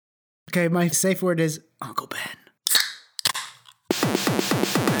Okay, my safe word is Uncle Ben.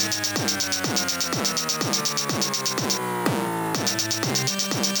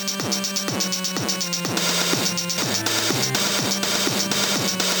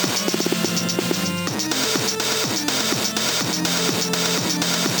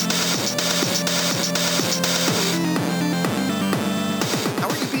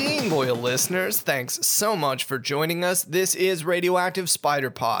 Loyal listeners, thanks so much for joining us. This is Radioactive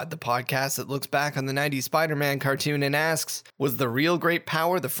Spider-Pod, the podcast that looks back on the 90s Spider-Man cartoon and asks, was the real great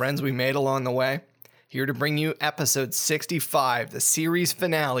power the friends we made along the way? Here to bring you episode 65, the series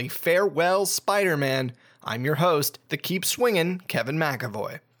finale, Farewell Spider-Man. I'm your host, the Keep Swingin' Kevin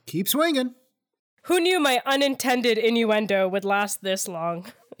McAvoy. Keep swinging. Who knew my unintended innuendo would last this long?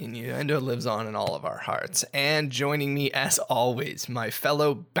 Innuendo lives on in all of our hearts. And joining me, as always, my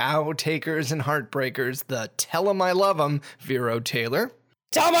fellow bow takers and heartbreakers, the tell 'em I love 'em, Véro Taylor.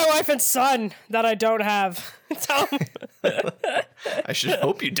 Tell my wife and son that I don't have. Tell 'em. I should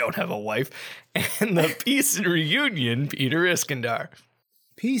hope you don't have a wife. And the peace and reunion, Peter Iskandar.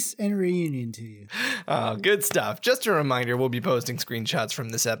 Peace and reunion to you. Oh, good stuff. Just a reminder, we'll be posting screenshots from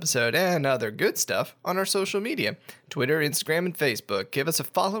this episode and other good stuff on our social media, Twitter, Instagram, and Facebook. Give us a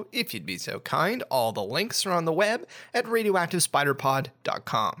follow if you'd be so kind. All the links are on the web at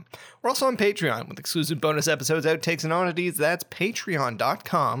radioactivespiderpod.com. We're also on Patreon with exclusive bonus episodes, outtakes, and oddities. That's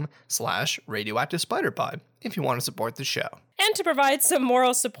patreon.com/radioactivespiderpod if you want to support the show. And to provide some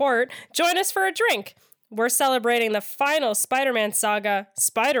moral support, join us for a drink. We're celebrating the final Spider-Man saga,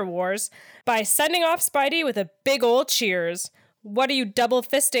 Spider Wars, by sending off Spidey with a big old cheers. What are you double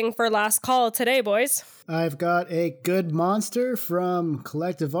fisting for last call today, boys? I've got a good monster from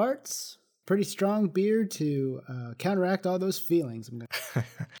Collective Arts. Pretty strong beer to counteract all those feelings. I'm gonna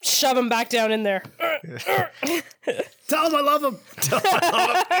Shove him back down in there. Tell him I love him.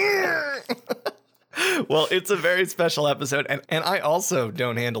 Well, it's a very special episode, and I also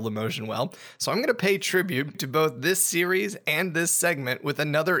don't handle emotion well, so I'm going to pay tribute to both this series and this segment with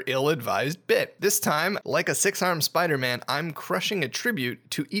another ill-advised bit. This time, like a six-armed Spider-Man, I'm crushing a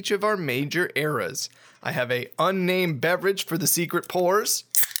tribute to each of our major eras. I have a unnamed beverage for the secret pores.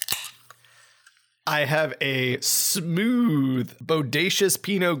 I have a smooth, bodacious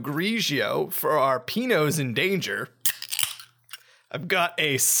Pinot Grigio for our Pinots in danger. I've got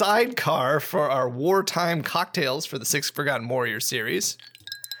a sidecar for our wartime cocktails for the Six Forgotten Warriors series.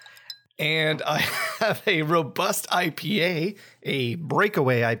 And I have a robust IPA, a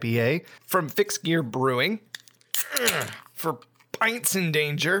breakaway IPA from Fixed Gear Brewing for pints in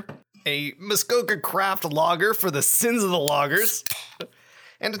danger, a Muskoka Craft Lager for the sins of the loggers,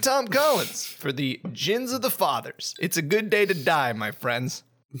 and a Tom Collins for the gins of the fathers. It's a good day to die, my friends.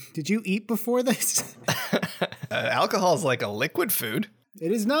 Did you eat before this? Alcohol is like a liquid food.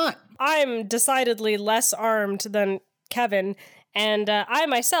 It is not. I'm decidedly less armed than Kevin, and I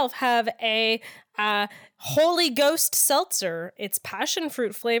myself have a Holy Ghost Seltzer. It's passion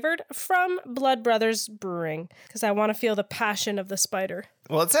fruit flavored from Blood Brothers Brewing, because I want to feel the passion of the spider.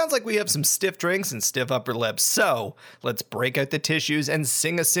 Well, it sounds like we have some stiff drinks and stiff upper lips, so let's break out the tissues and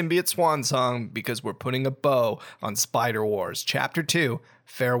sing a symbiote swan song, because we're putting a bow on Spider Wars Chapter 2,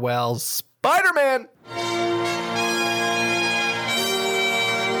 Farewell Spider-Man!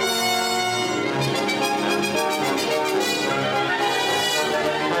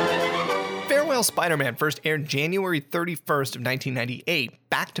 Farewell Spider-Man first aired January 31st of 1998,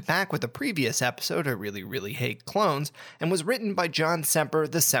 back-to-back with a previous episode, I Really, Really Hate Clones, and was written by John Semper,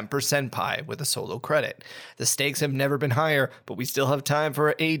 the Semper Senpai, with a solo credit. The stakes have never been higher, but we still have time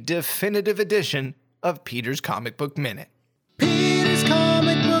for a definitive edition of Peter's Comic Book Minute. Peter's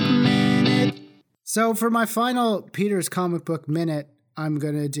Comic Book Minute. So for my final Peter's Comic Book Minute, I'm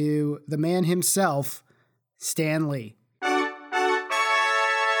going to do the man himself, Stan Lee.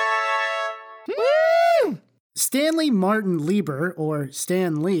 Stanley Martin Lieber, or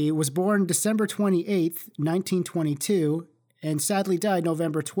Stan Lee, was born December 28th, 1922, and sadly died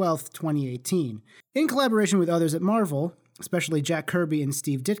November 12th, 2018. In collaboration with others at Marvel, especially Jack Kirby and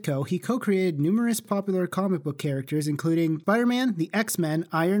Steve Ditko, he co-created numerous popular comic book characters, including Spider-Man, the X-Men,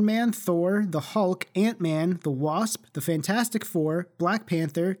 Iron Man, Thor, the Hulk, Ant-Man, the Wasp, the Fantastic Four, Black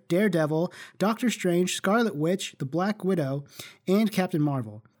Panther, Daredevil, Doctor Strange, Scarlet Witch, the Black Widow, and Captain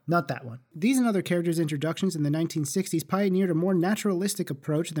Marvel. Not that one. These and other characters' introductions in the 1960s pioneered a more naturalistic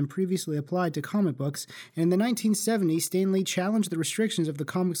approach than previously applied to comic books, and in the 1970s, Stan Lee challenged the restrictions of the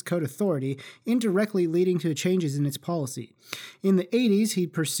Comics Code Authority, indirectly leading to changes in its policy. In the 80s, he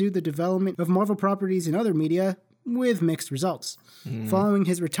pursued the development of Marvel properties in other media, with mixed results. Following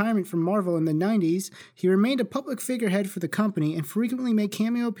his retirement from Marvel in the 90s, he remained a public figurehead for the company and frequently made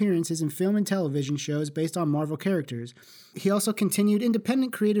cameo appearances in film and television shows based on Marvel characters. He also continued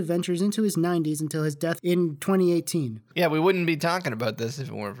independent creative ventures into his 90s until his death in 2018. Yeah, we wouldn't be talking about this if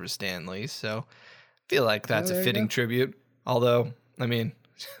it weren't for Stan Lee, so I feel like that's a fitting tribute. Although, I mean,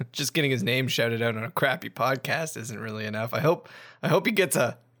 just getting his name shouted out on a crappy podcast isn't really enough. I hope he gets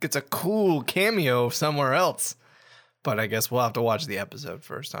a cool cameo somewhere else. But I guess we'll have to watch the episode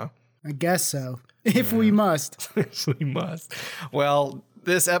first, huh? I guess so. If we must. If we must. Well,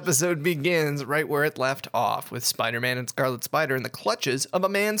 this episode begins right where it left off, with Spider-Man and Scarlet Spider in the clutches of a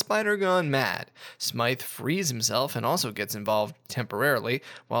man-spider gone mad. Smythe frees himself and also gets involved temporarily,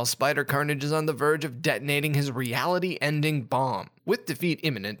 while Spider-Carnage is on the verge of detonating his reality-ending bomb. With defeat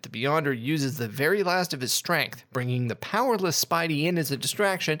imminent, the Beyonder uses the very last of his strength, bringing the powerless Spidey in as a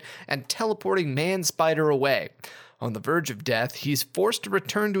distraction and teleporting Man-Spider away. On the verge of death, he's forced to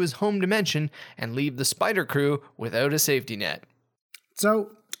return to his home dimension and leave the Spider Crew without a safety net.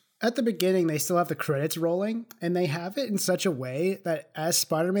 So, at the beginning, they still have the credits rolling, and they have it in such a way that as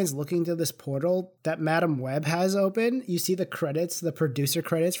Spider-Man's looking to this portal that Madam Web has open, you see the credits, the producer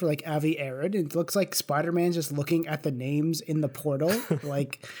credits for like Avi Arad, and it looks like Spider-Man's just looking at the names in the portal.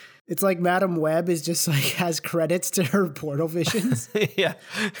 Like, it's like Madam Web is just like has credits to her portal visions. Yeah.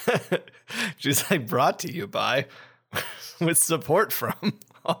 She's like, brought to you by, with support from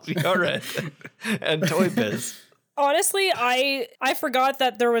Avi Arad and Toy Biz. Honestly, I forgot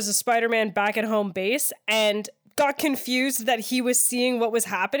that there was a Spider-Man back at home base and got confused that he was seeing what was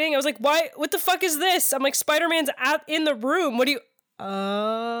happening. I was like, why? What the fuck is this? I'm like, Spider-Man's in the room. What do you...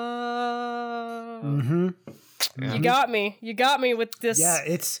 Yeah. You got me. You got me with this. Yeah,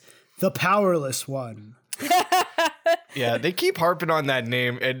 it's the powerless one. Yeah, they keep harping on that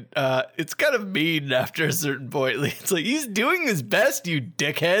name, and it's kind of mean after a certain point. It's like, he's doing his best, you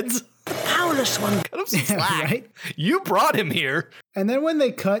dickheads. Powerless one. Cut him some slack. Right? You brought him here. And then when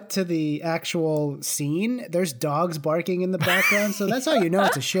they cut to the actual scene, there's dogs barking in the background, so that's how you know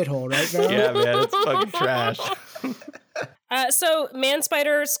it's a shithole, right, Véro? Yeah, man, it's fucking trash. So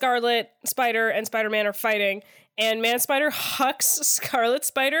Man-Spider, Scarlet Spider, and Spider-Man are fighting, and Man-Spider hucks Scarlet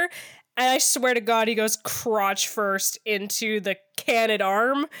Spider, and I swear to God, he goes crotch first into the cannon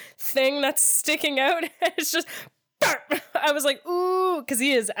arm thing that's sticking out. It's just... I was like, ooh, because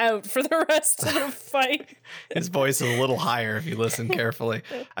he is out for the rest of the fight. His voice is a little higher if you listen carefully.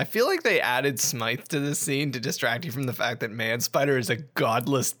 I feel like they added Smythe to this scene to distract you from the fact that Man-Spider is a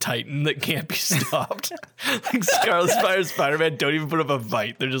godless titan that can't be stopped. Like Scarlet Spider and Spider-Man don't even put up a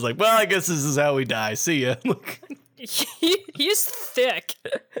fight. They're just like, well, I guess this is how we die. See ya. He's thick.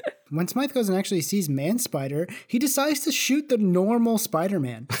 When Smythe goes and actually sees Man-Spider, he decides to shoot the normal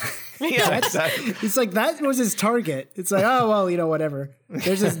Spider-Man. Yeah, exactly. It's like, that was his target. It's like, oh, well, you know, whatever.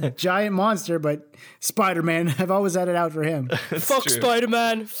 There's this giant monster, but Spider-Man, I've always had it out for him. Fuck true.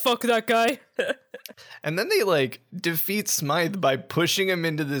 Spider-Man. Fuck that guy. And then they, like, defeat Smythe by pushing him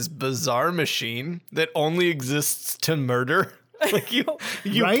into this bizarre machine that only exists to murder. Like you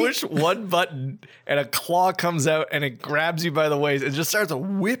right? push one button and a claw comes out and it grabs you by the waist and just starts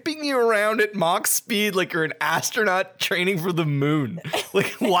whipping you around at Mach speed like you're an astronaut training for the moon.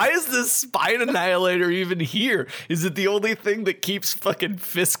 Like, why is this Spine Annihilator even here? Is it the only thing that keeps fucking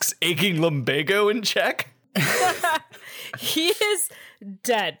Fisk's aching lumbago in check? He is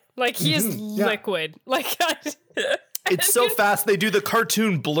dead. Like, he is liquid. Like, it's so fast they do the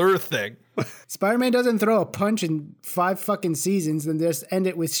cartoon blur thing. Spider-Man doesn't throw a punch in 5 fucking seasons and just end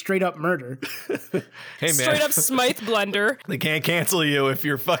it with straight up murder. Hey, man. Straight up Smythe blender. They can't cancel you if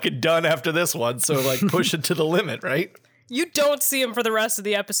you're fucking done after this one, so like push it to the limit, right? You don't see him for the rest of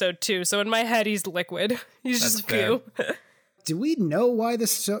the episode too, so in my head he's liquid. He's That's just goo. Do we know why the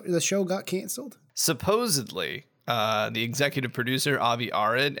show got canceled? Supposedly, the executive producer, Avi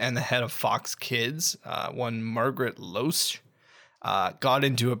Arad, and the head of Fox Kids, one Margaret Loesch, got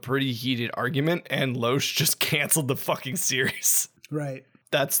into a pretty heated argument, and Loesch just canceled the fucking series. Right.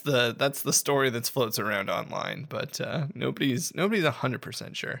 That's the story that floats around online, but nobody's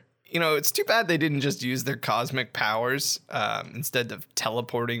 100% sure. You know, it's too bad they didn't just use their cosmic powers instead of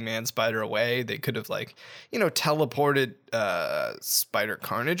teleporting Man-Spider away. They could have, like, you know, teleported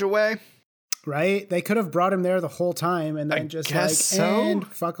Spider-Carnage away. Right? They could have brought him there the whole time and then and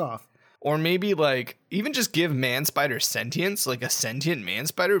fuck off. Or maybe, like, even just give Man-Spider sentience, like a sentient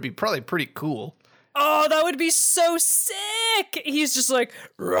Man-Spider would be probably pretty cool. Oh, that would be so sick! He's just like,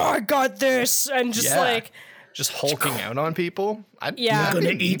 I got this, and just like... Just hulking out on people. I'm gonna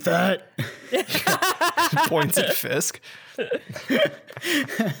eat that. Points at Fisk.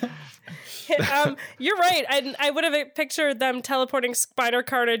 You're right. I would have pictured them teleporting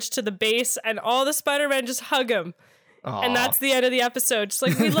Spider-Carnage to the base and all the Spider-Men just hug him. Aww. And that's the end of the episode. Just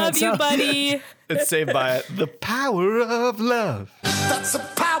like, we love you, buddy. It's saved by the power of love. That's the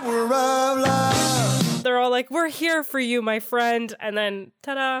power of love. They're all like, we're here for you, my friend. And then,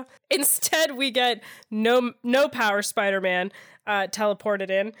 ta-da. Instead, we get no power Spider-Man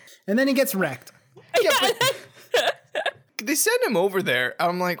teleported in. And then he gets wrecked. Yeah, but they send him over there.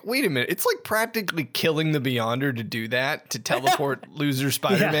 I'm like, wait a minute. It's like practically killing the Beyonder to do that, to teleport loser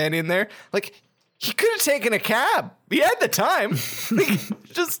Spider-Man in there. Like, he could have taken a cab. He had the time.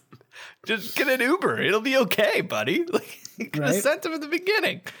 just get an Uber. It'll be okay, buddy. Like, he could have sent him at the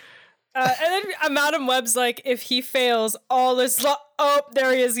beginning. And then Madam Web's like, if he fails, all this... oh,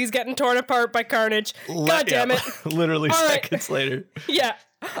 there he is. He's getting torn apart by Carnage. God damn it. Literally seconds later. Yeah.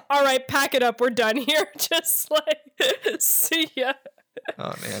 All right, pack it up. We're done here. Just like, see ya.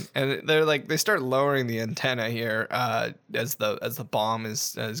 Oh man! And they start lowering the antenna here as the bomb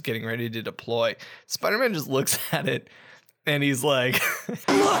is getting ready to deploy. Spider-Man just looks at it and he's like, "Look,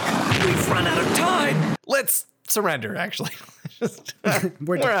 we've run out of time. Let's surrender." Actually,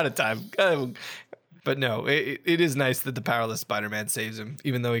 we're out of time. But no, it is nice that the powerless Spider-Man saves him,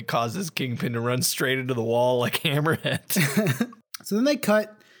 even though he causes Kingpin to run straight into the wall like Hammerhead. So then they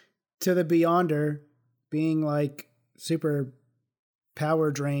cut to the Beyonder being like super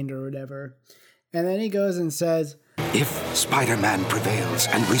power drained or whatever. And then he goes and says, "If Spider-Man prevails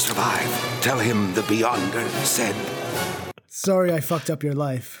and we survive, tell him the Beyonder said, sorry I fucked up your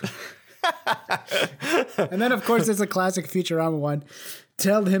life." And then, of course, there's a classic Futurama one.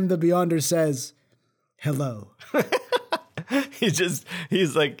 Tell him the Beyonder says, hello.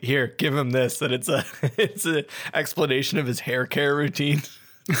 He's like, here, give him this. And it's an explanation of his hair care routine.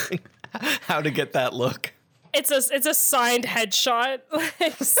 How to get that look. It's a signed headshot.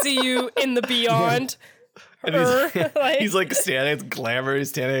 Like, see you in the beyond. Yeah. And he's like standing, it's glamour. He's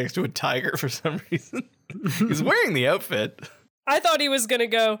standing next to a tiger for some reason. He's wearing the outfit. I thought he was going to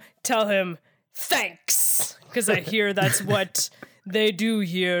go tell him thanks. Because I hear that's what they do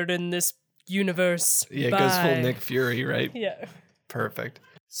here in this universe. Yeah, it goes full Nick Fury, right? Yeah. Perfect.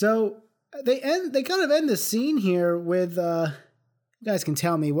 So they kind of end the scene here with you guys can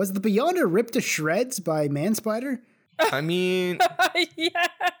tell me, was the Beyonder ripped to shreds by Man-Spider? I mean, yeah.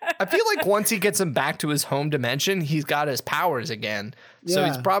 I feel like once he gets him back to his home dimension, he's got his powers again. Yeah. So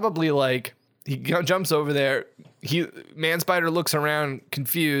he's probably like, he jumps over there. Man-Spider looks around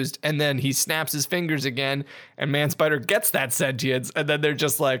confused, and then he snaps his fingers again, and Man-Spider gets that sentience, and then they're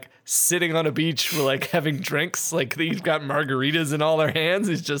just like sitting on a beach, like having drinks. Like he's got margaritas in all their hands.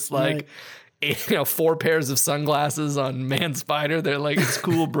 He's just like... Right. 4 pairs of sunglasses on Man-Spider. They're like, it's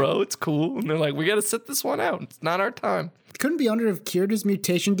cool, bro. It's cool. And they're like, we got to sit this one out. It's not our time. Couldn't Beyonder have cured his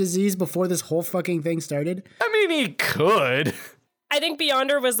mutation disease before this whole fucking thing started? I mean, he could. I think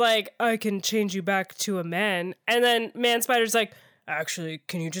Beyonder was like, I can change you back to a man. And then Man-Spider's like, actually,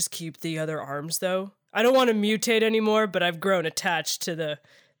 can you just keep the other arms, though? I don't want to mutate anymore, but I've grown attached to the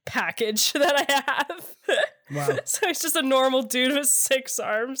package that I have. Wow. So he's just a normal dude with 6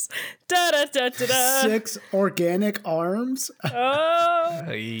 arms. Da da da da da. 6 organic arms? Oh.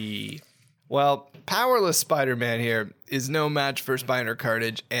 Well, powerless Spider-Man here is no match for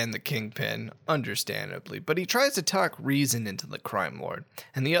Spider-Carnage and the Kingpin, understandably, but he tries to talk reason into the crime lord,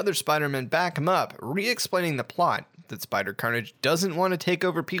 and the other Spider-Men back him up, re-explaining the plot that Spider-Carnage doesn't want to take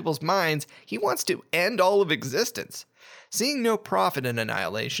over people's minds, he wants to end all of existence. Seeing no profit in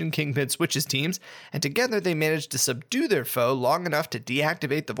annihilation, Kingpin switches teams, and together they manage to subdue their foe long enough to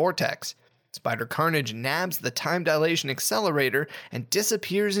deactivate the vortex. Spider-Carnage nabs the time dilation accelerator and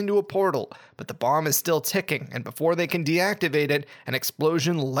disappears into a portal, but the bomb is still ticking, and before they can deactivate it, an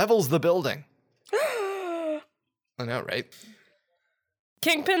explosion levels the building. I know, right?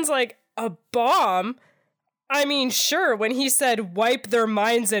 Kingpin's like, a bomb? I mean, sure, when he said wipe their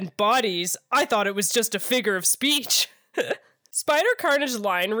minds and bodies, I thought it was just a figure of speech. Spider-Carnage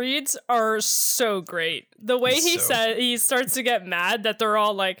line reads are so great. The way he starts to get mad that they're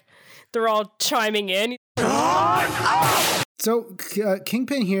all chiming in. So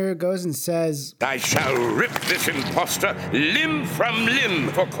Kingpin here goes and says, I shall rip this imposter limb from limb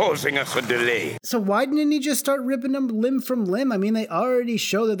for causing us a delay. So why didn't he just start ripping them limb from limb? I mean, they already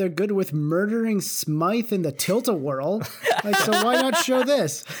show that they're good with murdering Smythe in the Tilt-A-Whirl. So why not show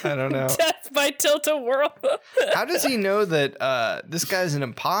this? I don't know. Death by Tilt-A-Whirl. How does he know that this guy's an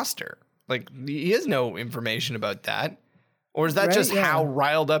imposter? Like, he has no information about that. Or is that just how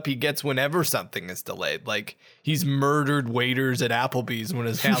riled up he gets whenever something is delayed? Like, he's murdered waiters at Applebee's when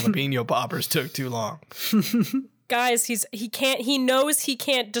his jalapeno poppers took too long. guys, he knows he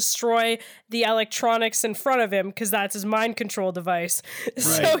can't destroy the electronics in front of him because that's his mind control device.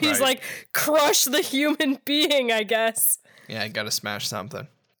 So he's like, crush the human being, I guess. Yeah, I gotta smash something.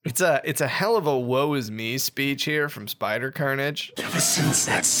 It's a hell of a woe is me speech here from Spider Carnage. Ever since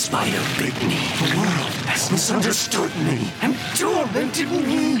that spider bit me, the world has misunderstood me and tormented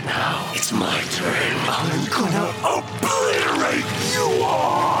me. Now it's my turn. I'm gonna obliterate you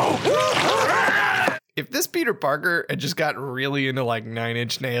all! If this Peter Parker had just got really into like 9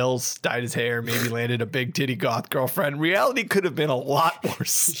 Inch Nails, dyed his hair, maybe landed a big titty goth girlfriend, reality could have been a lot more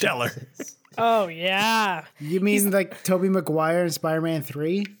stellar. Oh, yeah. You mean like Tobey Maguire in Spider-Man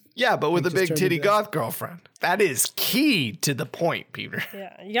 3? Yeah, but with a big titty that. goth girlfriend. That is key to the point, Peter.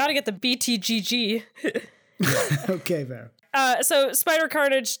 Yeah, you gotta get the BTGG. Okay, Véro. So Spider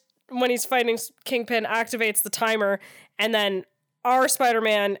Carnage, when he's fighting Kingpin, activates the timer, and then our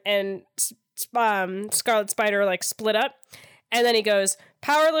Spider-Man and Scarlet Spider like split up, and then he goes,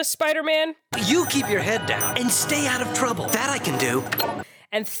 "Powerless Spider-Man, You keep your head down and stay out of trouble. That I can do."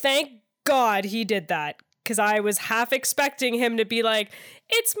 and thank God he did that, because I was half expecting him to be like,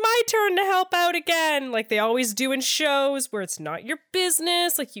 "It's my turn to help out again," like they always do in shows where it's not your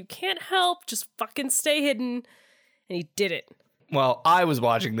business, like you can't help, just fucking stay hidden. And he did it. Well, I was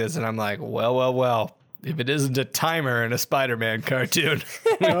watching this and I'm like, well. If it isn't a timer in a Spider-Man cartoon,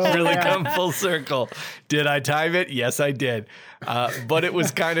 we've really come full circle. Did I time it? Yes, I did. But it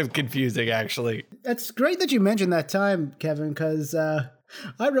was kind of confusing, actually. That's great that you mentioned that time, Kevin, because I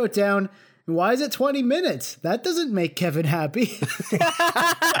wrote down, why is it 20 minutes? That doesn't make Kevin happy.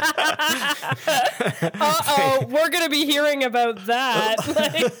 We're going to be hearing about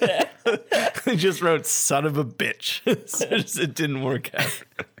that. I just wrote son of a bitch. It didn't work out.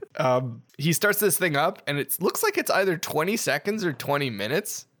 He starts this thing up and it looks like it's either 20 seconds or 20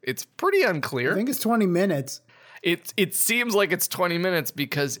 minutes. It's pretty unclear. I think it's 20 minutes. It seems like it's 20 minutes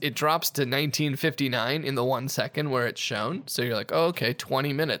because it drops to 1959 in the 1 second where it's shown. So you're like, oh, okay,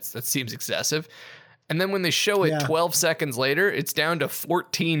 20 minutes. That seems excessive. And then when they show it 12 seconds later, it's down to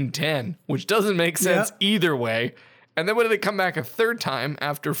 14:10, which doesn't make sense either way. And then when they come back a third time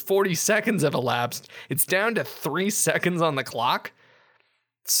after 40 seconds have elapsed, it's down to 3 seconds on the clock.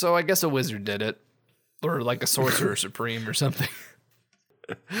 So I guess a wizard did it, or like a sorcerer supreme or something.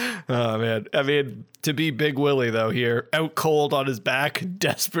 Oh, man. I mean, to be Big Willie, though, here, out cold on his back,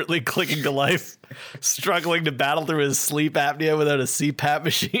 desperately clinging to life, struggling to battle through his sleep apnea without a CPAP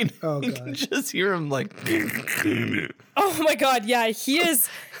machine. Oh, You God. can just hear him like... Oh my God, yeah, he is.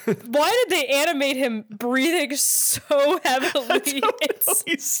 Why did they animate him breathing so heavily?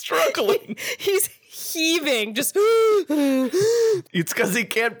 He's struggling. He's heaving, just. It's because he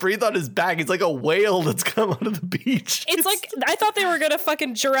can't breathe on his back. He's like a whale that's come out of the beach. It's like, I thought they were gonna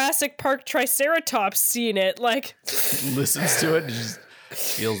fucking Jurassic Park Triceratops scene it. Like, Listens to it and just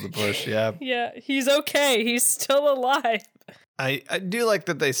feels the push, yeah. yeah, he's okay. He's still alive. I do like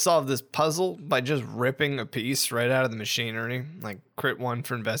that they solved this puzzle by just ripping a piece right out of the machinery, like crit 1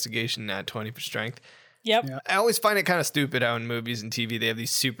 for investigation, nat 20 for strength. Yep. Yeah. I always find it kind of stupid how in movies and TV they have these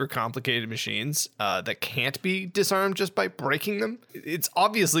super complicated machines that can't be disarmed just by breaking them. It's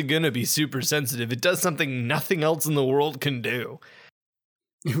obviously going to be super sensitive. It does something nothing else in the world can do.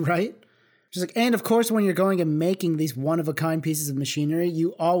 Right? Just like, and of course, when you're going and making these one-of-a-kind pieces of machinery,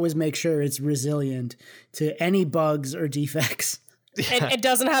 you always make sure it's resilient to any bugs or defects. It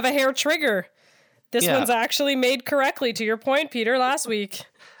doesn't have a hair trigger. This Yeah. one's actually made correctly, to your point, Peter, last week.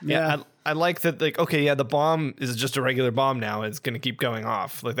 Yeah, I like that, like, okay, yeah, the bomb is just a regular bomb now. It's going to keep going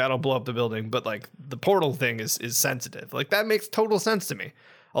off. Like, that'll blow up the building. But, like, the portal thing is sensitive. Like, that makes total sense to me.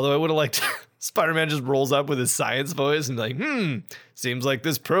 Although I would have liked Spider-Man just rolls up with his science voice and like, seems like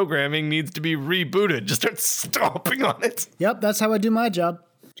this programming needs to be rebooted. Just start stomping on it. Yep, that's how I do my job.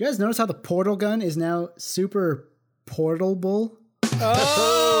 Do you guys notice how the portal gun is now super portable?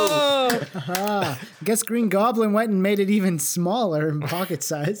 Oh! I guess Green Goblin went and made it even smaller and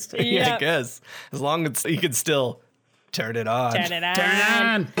pocket-sized. Yeah, I Yep. guess. As long as he can still turn it on. Turn it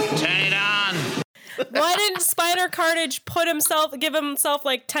on. Turn it on! Why didn't Spider Carnage give himself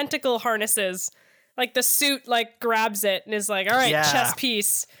like tentacle harnesses? Like the suit like grabs it and is like, all right, Yeah. chest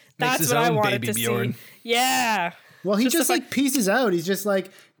piece. Makes That's his what I own wanted Baby to Bjorn. see. Yeah. Well, he Just just the like pieces out. He's just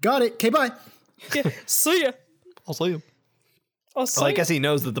like, got it. Okay, bye. Yeah. See ya. I'll see you. I'll see Well, I ya. guess he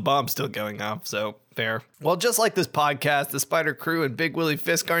knows that the bomb's still going off, so fair. Well, just like this podcast, the Spider Crew and Big Willie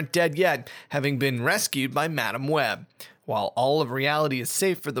Fisk aren't dead yet, having been rescued by Madam Web. While all of reality is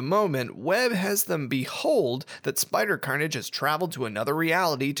safe for the moment, Webb has them behold that Spider Carnage has traveled to another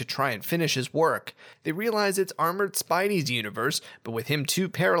reality to try and finish his work. They realize it's Armored Spidey's universe, but with him too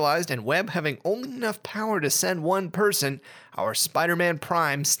paralyzed and Webb having only enough power to send one person, our Spider-Man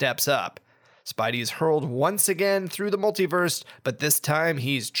Prime steps up. Spidey is hurled once again through the multiverse, but this time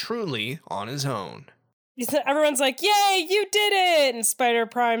he's truly on his own. Everyone's like, yay, you did it! And Spider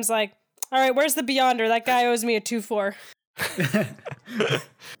Prime's like, all right, where's the Beyonder? That guy owes me a 2-4.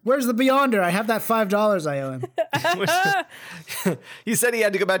 Where's the Beyonder? I have that $5 I owe him. He said he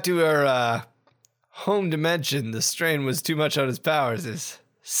had to go back to our home dimension. The strain was too much on his powers, his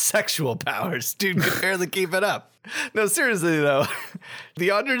sexual powers. Dude could barely keep it up. No, seriously, though.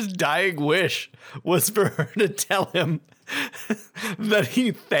 Beyonder's dying wish was for her to tell him that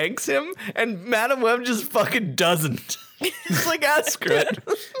he thanks him, and Madam Web just fucking doesn't. She's like, screw it.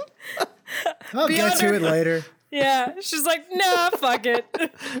 I'll get to it later. Yeah, she's like, nah, fuck it.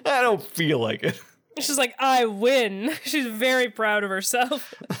 I don't feel like it. She's like, I win. She's very proud of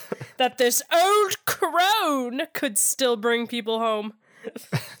herself. That this old crone could still bring people home.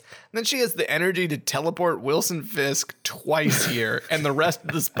 Then she has the energy to teleport Wilson Fisk twice here and the rest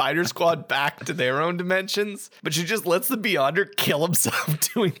of the Spider Squad back to their own dimensions. But she just lets the Beyonder kill himself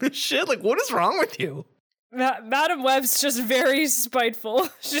doing this shit. Like, what is wrong with you? Madam Web's just very spiteful.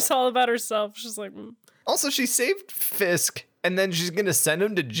 She's all about herself. She's like... Also, she saved Fisk, and then she's going to send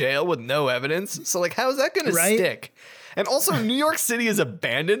him to jail with no evidence. So, like, how is that going to stick? And also, New York City is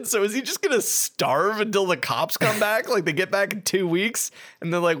abandoned, so is he just going to starve until the cops come back? Like, they get back in 2 weeks,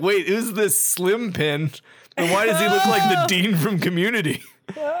 and they're like, wait, who's this Slim Pin? And why does he look like the Dean from Community?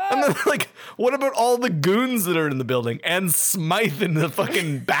 And then, like, what about all the goons that are in the building? And Smythe in the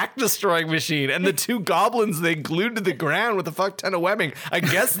fucking back-destroying machine? And the 2 goblins they glued to the ground with a fuck ton of webbing? I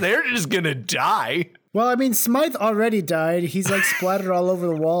guess they're just gonna die. Well, I mean, Smythe already died. He's, like, splattered all over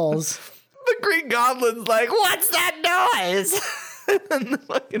the walls. The Green Goblin's like, what's that noise? And the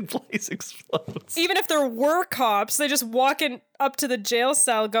fucking place explodes. Even if there were cops, they just walk in up to the jail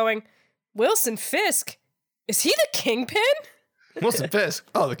cell going, Wilson Fisk? Is he the Kingpin? Wilson Fisk.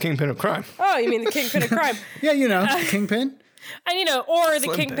 Oh, the Kingpin of crime. Oh, you mean the Kingpin of crime? Yeah, you know, Kingpin. And, or the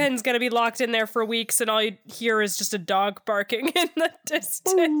Slim Kingpin's going to be locked in there for weeks and all you hear is just a dog barking in the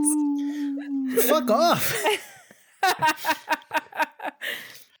distance. Fuck off.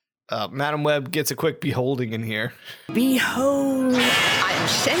 Madam Web gets a quick beholding in here. Behold, I am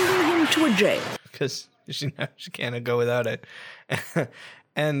sending him to a jail. Because she can't go without it.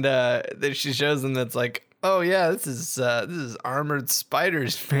 And then she shows them that's like, oh yeah, this is Armored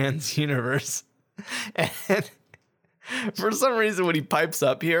Spider-Man's universe. And for some reason, when he pipes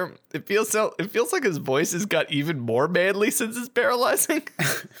up here, it feels like his voice has got even more manly since it's paralyzing.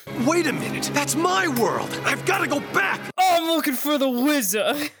 Wait a minute, that's my world. I've got to go back. I'm looking for the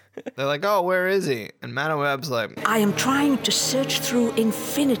wizard. They're like, oh, where is he? And Madam Web's like, I am trying to search through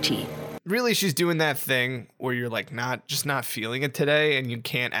infinity. really, she's doing that thing where you're like not feeling it today, and you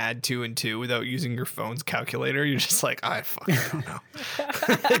can't add 2 and 2 without using your phone's calculator. You're just like, I fucking don't know.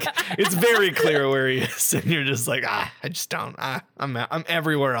 Like, it's very clear where he is, and you're just like, I just don't. I'm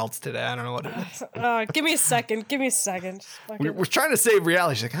everywhere else today. I don't know what it is. Give me a second. Give me a second. We're trying to save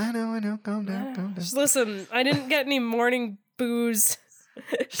reality. She's like, I know. Calm down. Just listen. I didn't get any morning booze.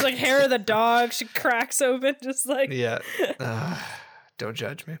 She's like hair of the dog. She cracks open, just like yeah. Don't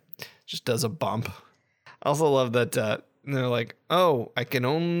judge me. Just does a bump. I also love that they're like, oh, I can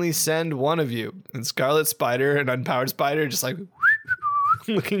only send one of you. And Scarlet Spider and Unpowered Spider just like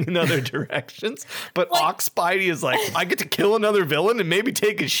looking in other directions. But like, Ox Spidey is like, I get to kill another villain and maybe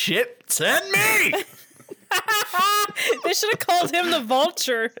take his shit? Send me! They should have called him the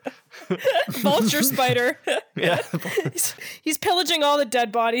Vulture. Vulture Spider. Yeah. He's pillaging all the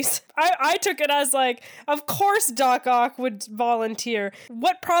dead bodies. I took it as like, of course Doc Ock would volunteer.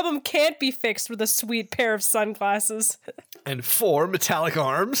 What problem can't be fixed with a sweet pair of sunglasses? And 4 metallic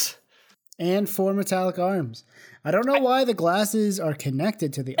arms. I don't know why the glasses are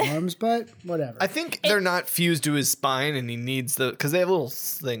connected to the arms, but whatever. I think they're not fused to his spine, and he needs because they have little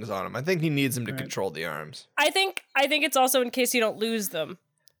things on him. I think he needs them to control the arms. I think it's also in case you don't lose them.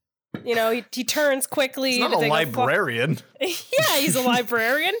 You know, he turns quickly. He's not a librarian. Yeah, he's a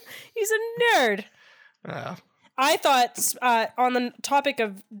librarian. He's a nerd. I thought on the topic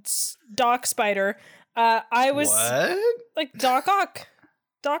of Doc Spider, I was like Doc Ock,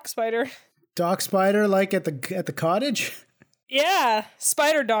 Doc Spider. Doc Spider, like at the cottage? Yeah,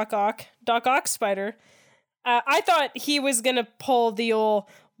 Spider Doc Ock. Doc Ock Spider. I thought he was going to pull the old,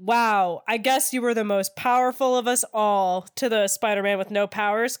 wow, I guess you were the most powerful of us all, to the Spider-Man with no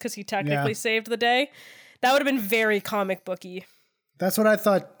powers, because he technically saved the day. That would have been very comic booky. That's what I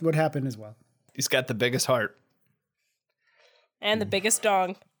thought would happen as well. He's got the biggest heart. And the biggest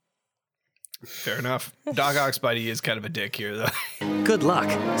dong. Fair enough. Dog Ock Spidey is kind of a dick here, though. Good luck.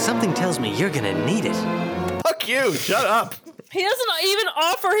 Something tells me you're gonna need it. Fuck you! Shut up! He doesn't even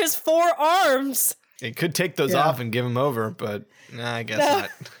offer his 4 arms. It could take those off and give him over, but nah, I guess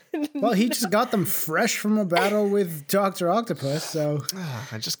not. Well, he just got them fresh from a battle with Dr. Octopus, so...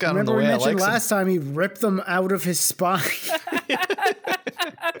 I just got him the Remember we way I mentioned like last time he ripped them out of his spine.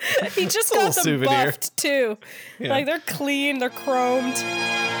 He just Little got them souvenir. buffed, too. Yeah. Like, they're clean, they're chromed.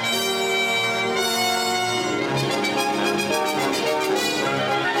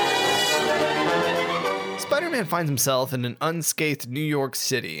 Spider-Man finds himself in an unscathed New York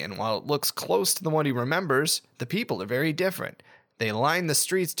City, and while it looks close to the one he remembers, the people are very different. They line the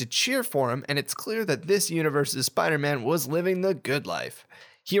streets to cheer for him, and it's clear that this universe's Spider-Man was living the good life.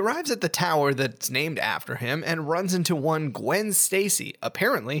 He arrives at the tower that's named after him and runs into one Gwen Stacy,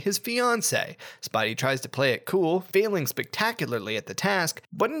 apparently his fiancée. Spidey tries to play it cool, failing spectacularly at the task,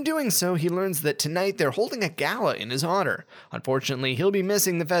 but in doing so, he learns that tonight they're holding a gala in his honor. Unfortunately, he'll be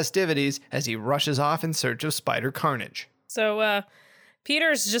missing the festivities as he rushes off in search of Spider Carnage. So,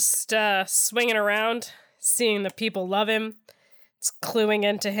 Peter's just swinging around, seeing the people love him. It's cluing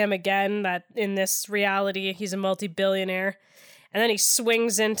into him again that in this reality, he's a multi-billionaire. And then he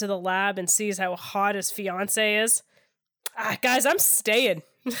swings into the lab and sees how hot his fiancée is. Guys, I'm staying.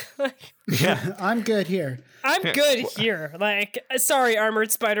 Yeah. I'm good here. I'm good here. Like, sorry,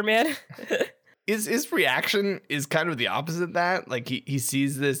 Armored Spider-Man. His reaction is kind of the opposite of that. Like, he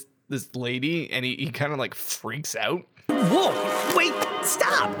sees this lady and he kind of like freaks out. Whoa, wait,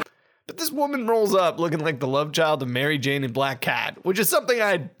 stop! But this woman rolls up looking like the love child of Mary Jane and Black Cat, which is something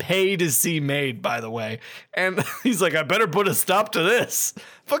I'd pay to see made, by the way. And he's like, I better put a stop to this.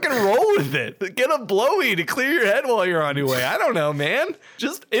 Fucking roll with it. Get a blowy to clear your head while you're on your way. I don't know, man.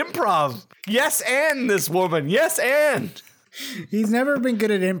 Just improv. Yes, and this woman. Yes, and. He's never been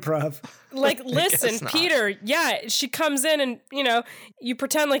good at improv. Like, listen, Peter, yeah, she comes in and, you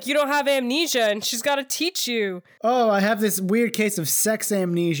pretend like you don't have amnesia and she's got to teach you. Oh, I have this weird case of sex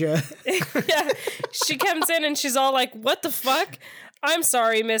amnesia. Yeah, she comes in and she's all like, what the fuck? I'm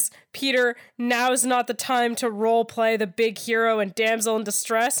sorry, Miss Peter, now's not the time to role play the big hero and damsel in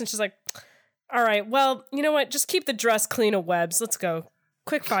distress. And she's like, all right, well, you know what? Just keep the dress clean of webs. Let's go.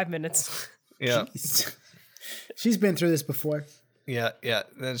 Quick 5 minutes. Yeah. Jeez. She's been through this before. Yeah.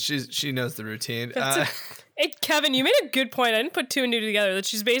 And she knows the routine. Hey, Kevin, you made a good point. I didn't put 2 and 2 together. That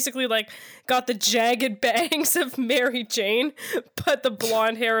she's basically like got the jagged bangs of Mary Jane, but the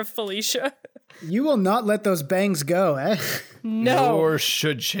blonde hair of Felicia. You will not let those bangs go, eh? No. Nor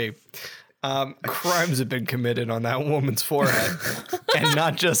should she. Crimes have been committed on that woman's forehead. And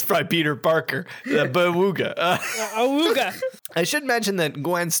not just by Peter Parker. The Bawooga. Awooga. I should mention that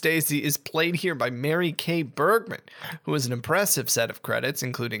Gwen Stacy is played here by Mary Kay Bergman, who has an impressive set of credits,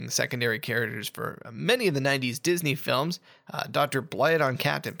 including secondary characters for many of the 90s Disney films, Dr. Blight on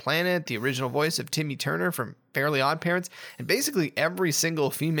Captain Planet, the original voice of Timmy Turner from Fairly Odd Parents, and basically every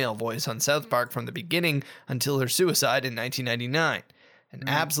single female voice on South Park from the beginning until her suicide in 1999. An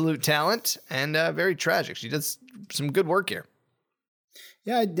absolute talent and very tragic. She does some good work here.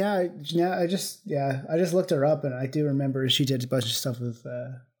 I just looked her up and I do remember she did a bunch of stuff with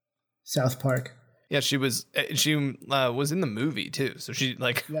South Park. Yeah, she was in the movie too. So she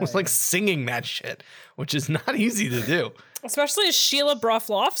was singing that shit, which is not easy to do. Especially as Sheila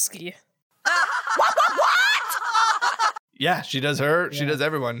Broflovsky. Yeah, she does her. Yeah. She does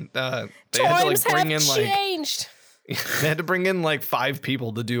everyone. They Times have changed. They had to bring in like 5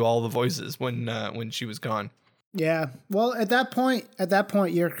 people to do all the voices when she was gone. Yeah. Well, at that point,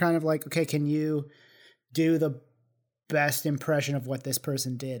 you're kind of like, okay, can you do the best impression of what this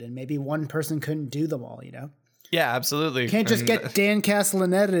person did? And maybe one person couldn't do them all, Yeah, absolutely. You can't just get Dan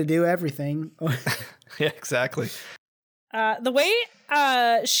Castellaneta to do everything. Yeah, exactly. The way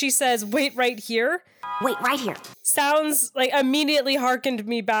she says, wait right here. Wait right here. Sounds like immediately harkened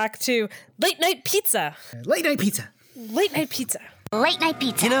me back to late night pizza. Late night pizza. Late night pizza. Late night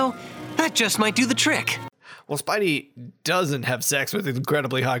pizza. That just might do the trick. Well, Spidey doesn't have sex with his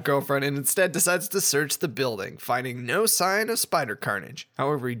incredibly hot girlfriend and instead decides to search the building, finding no sign of Spider Carnage.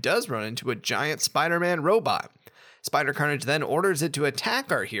 However, he does run into a giant Spider-Man robot. Spider Carnage then orders it to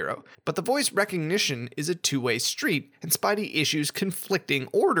attack our hero, but the voice recognition is a two-way street, and Spidey issues conflicting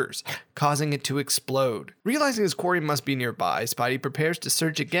orders, causing it to explode. Realizing his quarry must be nearby, Spidey prepares to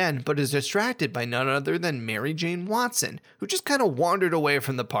search again, but is distracted by none other than Mary Jane Watson, who just kind of wandered away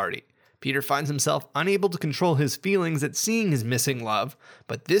from the party. Peter finds himself unable to control his feelings at seeing his missing love,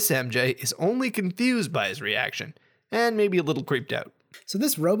 but this MJ is only confused by his reaction, and maybe a little creeped out. So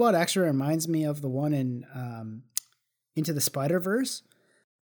this robot actually reminds me of the one in Into the Spider-Verse.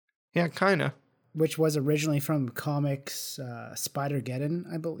 Yeah, kind of. Which was originally from comics Spider-Geddon,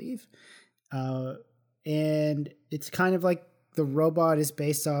 I believe. And it's kind of like the robot is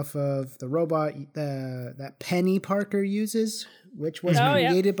based off of the robot that Penny Parker uses, which was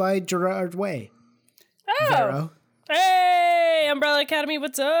created by Gerard Way. Oh! Véro. Hey, Umbrella Academy,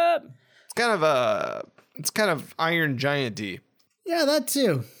 what's up? It's kind of Iron Giant-y. Yeah, that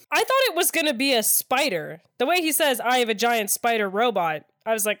too. I thought it was going to be a spider. The way he says, I have a giant spider robot,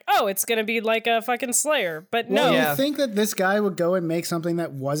 I was like, oh, it's going to be like a fucking Slayer. But no. You think that this guy would go and make something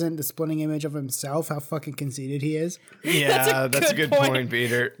that wasn't the splitting image of himself? How fucking conceited he is. Yeah, that's a good point,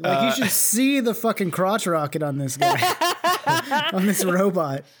 Peter. Like, you should see the fucking crotch rocket on this guy. On this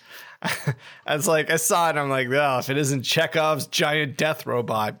robot. I saw it and I'm like, oh, if it isn't Chekhov's giant death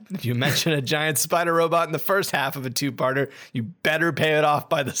robot, if you mention a giant spider robot in the first half of a two-parter, you better pay it off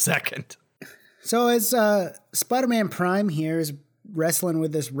by the second. So as Spider-Man Prime here is wrestling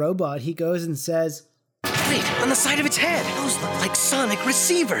with this robot, he goes and says, Wait, on the side of its head, those look like sonic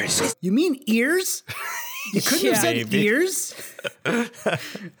receivers. You mean ears? You couldn't have said Maybe. ears?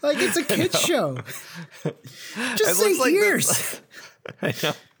 Like, it's a kid's show. Just say like ears. I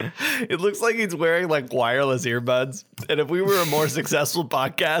know. It looks like he's wearing like wireless earbuds. And if we were a more successful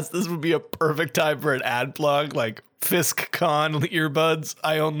podcast, this would be a perfect time for an ad plug, like FiskCon earbuds.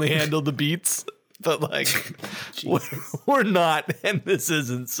 I only handle the beats. But like, we're not, and this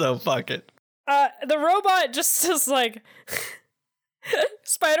isn't, so fuck it. The robot just is like,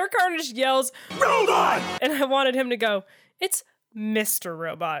 Spider Carnage yells, Robot! And I wanted him to go, it's Mr.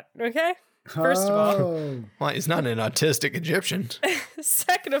 Robot, okay? First of all. Well, he's not an autistic Egyptian.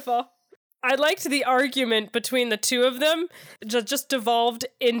 Second of all, I liked the argument between the two of them just devolved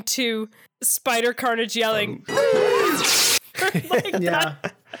into Spider Carnage yelling. Yeah.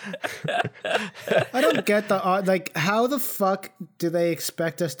 I don't get like, how the fuck do they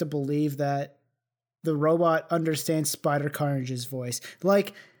expect us to believe that the robot understands Spider Carnage's voice?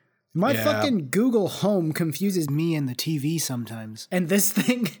 Like, my fucking Google Home confuses me and the TV sometimes. And this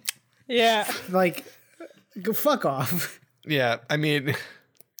thing... Yeah. Like, go fuck off. Yeah, I mean,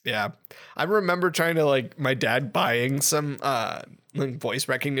 yeah. I remember trying to, like, my dad buying some like voice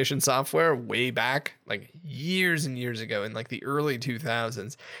recognition software way back, like years and years ago in like the early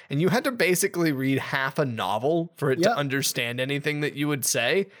 2000s. And you had to basically read half a novel for it to understand anything that you would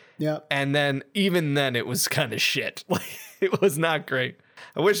say. Yeah. And then even then it was kind of shit. Like, it was not great.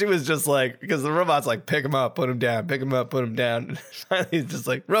 I wish it was just like, because the robot's like, pick him up, put him down, pick him up, put him down. And finally he's just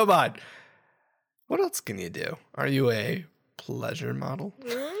like, robot, what else can you do? Are you a pleasure model?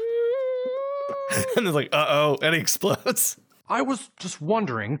 And it's like, uh-oh, and he explodes. I was just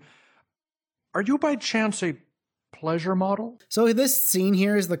wondering, are you by chance a pleasure model? So this scene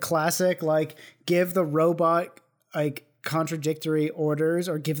here is the classic, like, give the robot, like, contradictory orders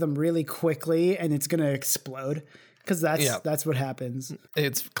or give them really quickly and it's going to explode. Because that's what happens.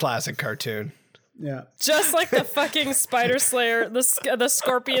 It's classic cartoon. Yeah. Just like the fucking Spider Slayer, the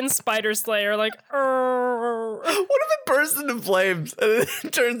Scorpion Spider Slayer, like, what if it bursts into flames and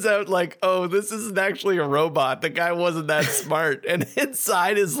it turns out like, oh, this isn't actually a robot. The guy wasn't that smart. And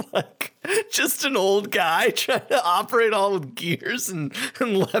inside is like just an old guy trying to operate all with gears and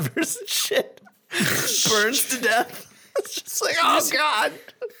levers and shit. Burns to death. It's just like, oh, God.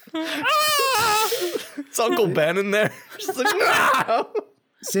 It's Uncle Ben in there. Just like, no.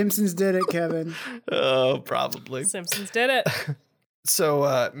 Simpsons did it, Kevin. Oh, probably. Simpsons did it.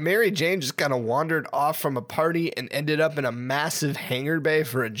 So Mary Jane just kind of wandered off from a party and ended up in a massive hangar bay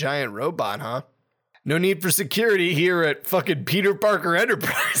for a giant robot, huh? No need for security here at fucking Peter Parker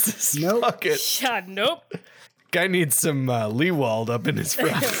Enterprises. Nope. Fuck it. Yeah, nope. Guy needs some Leewald up in his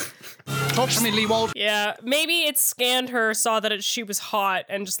front. Talk to me, Leewald. Yeah, maybe it scanned her, saw that she was hot,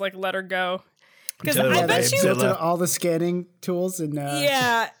 and just like let her go. Because Diddle, I bet babe, you diddle. All the scanning tools in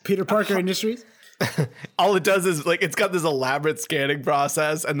Peter Parker Industries. All it does is like it's got this elaborate scanning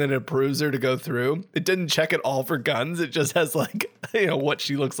process and then it approves her to go through. It didn't check it all for guns. It just has like, you know, what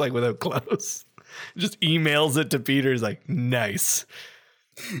she looks like without clothes. It just emails it to Peter. He's like, nice.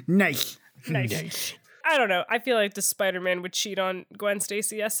 Nice. I don't know. I feel like the Spider-Man would cheat on Gwen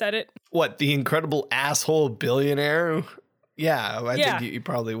Stacy. I said it. What, the incredible asshole billionaire? Yeah, I think you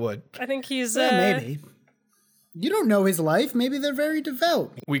probably would. I think he's... maybe. You don't know his life. Maybe they're very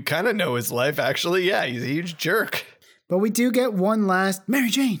devout. We kind of know his life, actually. Yeah, he's a huge jerk. But we do get one last Mary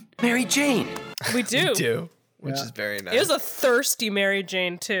Jane. Mary Jane. We do. which is very nice. It was a thirsty Mary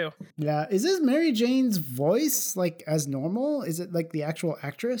Jane, too. Yeah. Is this Mary Jane's voice, like, as normal? Is it, like, the actual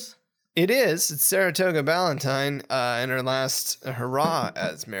actress? It is. It's Saratoga Ballantyne in her last hurrah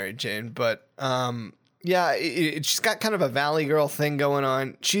as Mary Jane. But, yeah, she's got kind of a Valley Girl thing going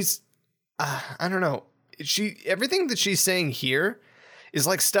on. She's, I don't know. Everything that she's saying here is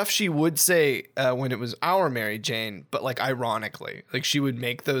like stuff she would say when it was our Mary Jane, but like ironically. Like she would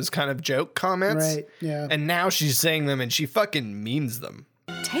make those kind of joke comments. Right, yeah. And now she's saying them and she fucking means them.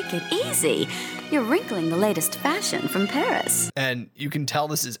 Take it easy. You're wrinkling the latest fashion from Paris. And you can tell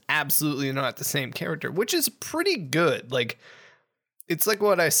this is absolutely not the same character, which is pretty good. Like, it's like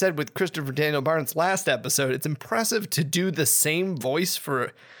what I said with Christopher Daniel Barnes last episode. It's impressive to do the same voice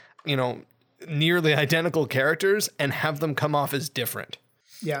for, nearly identical characters and have them come off as different.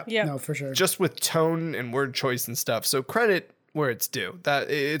 Yeah. No, for sure. Just with tone and word choice and stuff. So credit where it's due.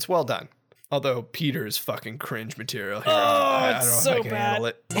 That it's well done. Although Peter's fucking cringe material here. I don't know so if I can bad. handle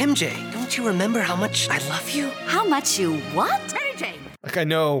it. MJ, don't you remember how much I love you? How much you what? Mary Jane. Like, I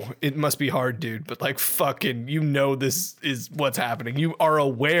know it must be hard, dude, but like fucking, this is what's happening. You are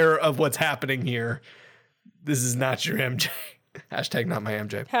aware of what's happening here. This is not your MJ. Hashtag not my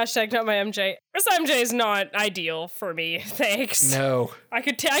MJ. Hashtag not my MJ. This MJ is not ideal for me. Thanks. No. I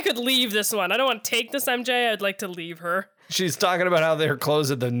could leave this one. I don't want to take this MJ. I'd like to leave her. She's talking about how their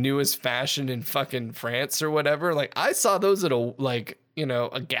clothes are the newest fashion in fucking France or whatever. Like, I saw those at a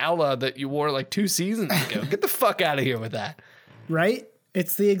gala that you wore like 2 seasons ago. Get the fuck out of here with that. Right?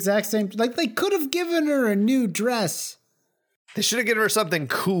 It's the exact same. Like, they could have given her a new dress. They should have given her something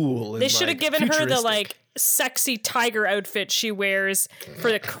cool. They should have given her the like sexy tiger outfit she wears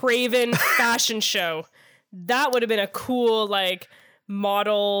for the Craven fashion show. That would have been a cool, like,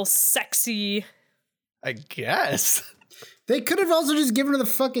 model, sexy. I guess. They could have also just given her the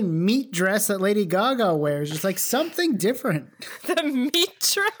fucking meat dress that Lady Gaga wears. Just like something different. The meat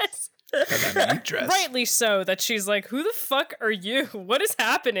dress. That meat dress. Rightly so, that she's like, who the fuck are you? What is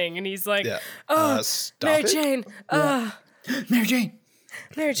happening? And he's like, Mary Jane. Mary Jane.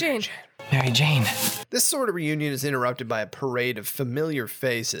 Mary Jane. Mary Jane. This sort of reunion is interrupted by a parade of familiar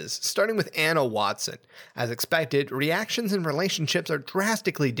faces, starting with Anna Watson. As expected, reactions and relationships are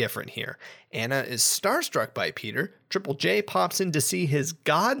drastically different here. Anna is starstruck by Peter, Triple J pops in to see his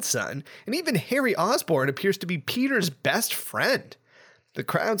godson, and even Harry Osborn appears to be Peter's best friend. The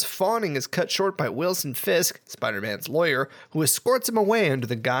crowd's fawning is cut short by Wilson Fisk, Spider-Man's lawyer, who escorts him away under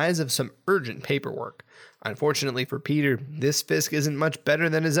the guise of some urgent paperwork. Unfortunately for Peter, this Fisk isn't much better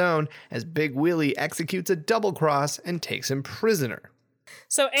than his own, as Big Willie executes a double cross and takes him prisoner.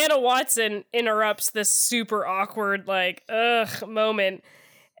 So Anna Watson interrupts this super awkward, moment.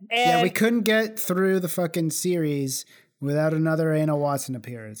 And Yeah, we couldn't get through the fucking series without another Anna Watson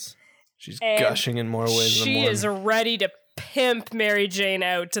appearance. She's gushing in more ways than one. She is ready to pimp Mary Jane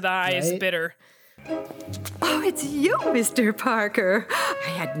out to the highest bidder. Oh, it's you, Mr. Parker. I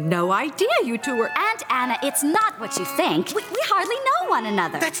had no idea you two were... Aunt Anna, it's not what you think. We hardly know one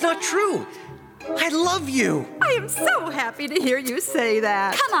another. That's not true. I love you. I am so happy to hear you say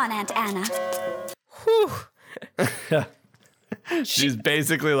that. Come on, Aunt Anna. Whew. She's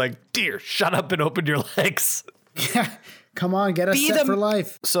basically like, dear, shut up and open your legs. Come on, get us set for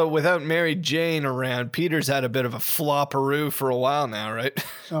life. So without Mary Jane around, Peter's had a bit of a flopperoo for a while now, right?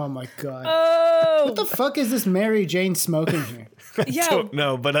 Oh my god. Oh. What the fuck is this Mary Jane smoking here? Yeah. Don't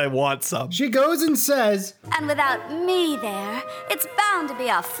know, but I want some. She goes and says, And without me there, it's bound to be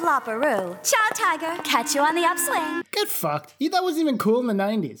a flopperoo. Ciao, Tiger. Catch you on the upswing. get fucked. That wasn't even cool in the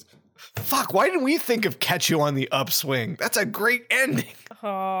 90s. Fuck, why didn't we think of Catch You on the Upswing? That's a great ending.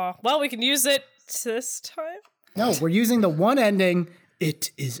 Well, we can use it this time. No, we're using the one ending.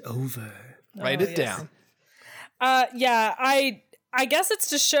 It is over. Write it down. Yeah, I guess it's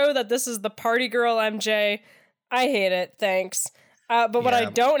to show that this is the party girl MJ. I hate it, thanks. But what I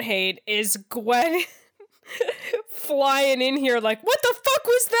don't hate is Gwen flying in here like, what the fuck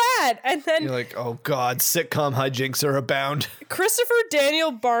was that? And then You're like, oh god, sitcom hijinks are abound. Christopher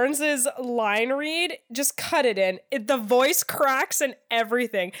Daniel Barnes's line read, just cut it in. The voice cracks and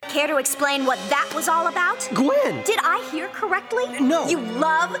everything. Care to explain what that was all about? Gwen! Did I hear correctly? No. You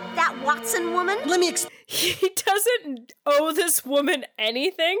love that Watson woman? Let me explain. He doesn't owe this woman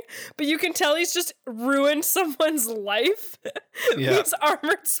anything, but you can tell he's just ruined someone's life. Yeah. This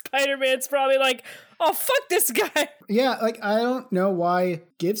armored Spider-Man's probably like, oh, fuck this guy. Yeah, like, I don't know why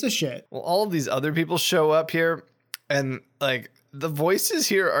gives a shit. Well, all of these other people show up here, and, like, the voices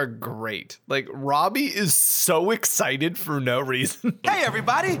here are great. Like, Robbie is so excited for no reason. Hey,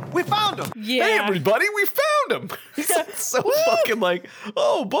 everybody, we found him. Yeah. Hey, everybody, we found him. He's so fucking like,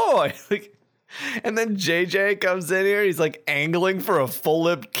 oh, boy. Like, And then JJ comes in here. He's like angling for a full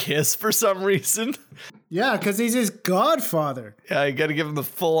lip kiss for some reason. Yeah, because he's his godfather. Yeah, you got to give him the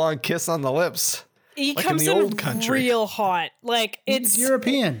full on kiss on the lips. He like comes in the old country. Real hot. Like it's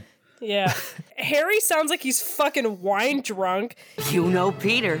European. Yeah. Harry sounds like he's fucking wine drunk. You know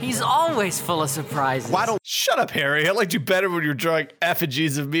Peter. He's always full of surprises. Why don't shut up, Harry? I liked you better when you're drawing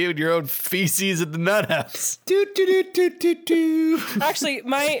effigies of me with your own feces at the nut house. Actually,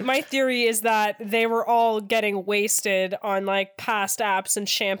 my theory is that they were all getting wasted on like past apps and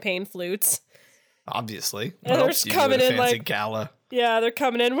champagne flutes. Obviously. And they're just coming in like gala. Yeah, they're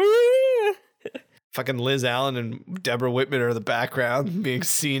coming in. Fucking Liz Allen and Deborah Whitman are in the background, being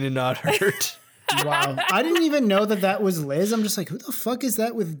seen and not heard. Wow. I didn't even know that was Liz. I'm just like, who the fuck is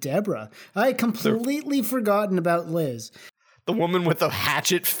that with Deborah? I had completely forgotten about Liz. The woman with the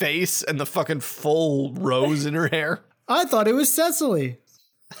hatchet face and the fucking full rose in her hair. I thought it was Cecily.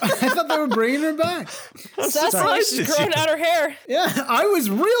 I thought they were bringing her back. Cecily, she's growing out her hair. Yeah, I was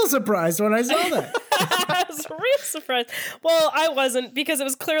real surprised when I saw that. I was real surprised. Well, I wasn't, because it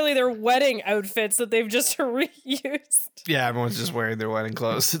was clearly their wedding outfits that they've just reused. Yeah, everyone's just wearing their wedding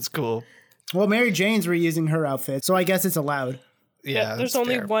clothes. It's cool. Well, Mary Jane's reusing her outfit, so I guess it's allowed. Yeah, there's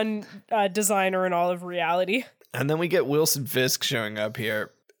only one designer in all of reality. And then we get Wilson Fisk showing up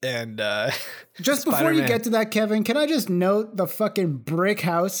here. And just before you get to that, Kevin, can I just note the fucking brick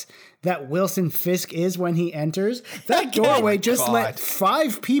house that Wilson Fisk is when he enters? That doorway just let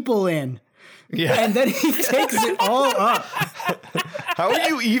 5 people in. Yeah. And then he takes it all up. How are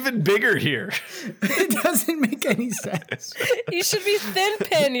you even bigger here? It doesn't make any sense. You should be thin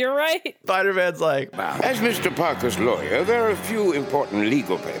pin, you're right. Spider-Man's like, wow. As Mr. Parker's lawyer, there are a few important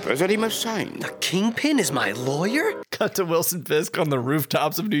legal papers that he must sign. The Kingpin is my lawyer? Cut to Wilson Fisk on the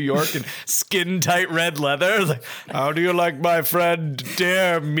rooftops of New York in skin-tight red leather. Like, how do you like my friend?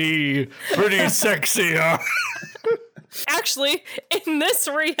 Dare me. Pretty sexy, huh? Actually, in this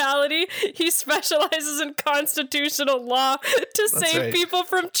reality, he specializes in constitutional law to save people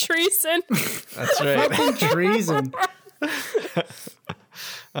from treason. That's right. Fucking treason.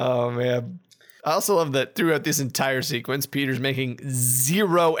 Oh, man. I also love that throughout this entire sequence, Peter's making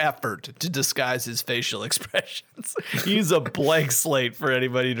zero effort to disguise his facial expressions. He's a blank slate for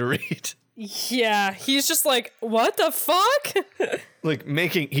anybody to read. Yeah, he's just like, what the fuck? Like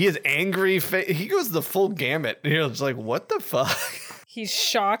he is angry. He goes the full gamut. You're just like, what the fuck? He's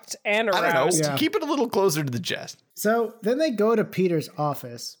shocked and aroused. I don't know. Yeah. Keep it a little closer to the chest. So then they go to Peter's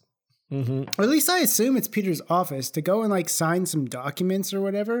office. Mm-hmm. Or at least I assume it's Peter's office to go and like sign some documents or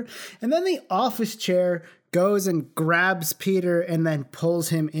whatever. And then the office chair goes and grabs Peter and then pulls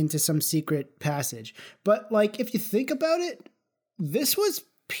him into some secret passage. But like, if you think about it, this was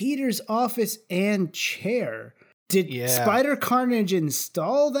Peter's office and chair. Did Spider Carnage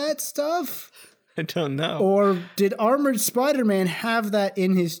install that stuff? I don't know. Or did Armored Spider-Man have that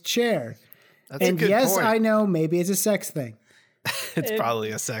in his chair? That's a good point. I know, maybe it's a sex thing. It's probably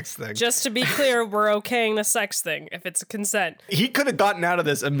a sex thing. Just to be clear, we're okaying the sex thing if it's a consent. He could have gotten out of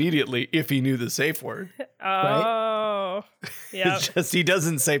this immediately if he knew the safe word. Oh, yeah. It's just he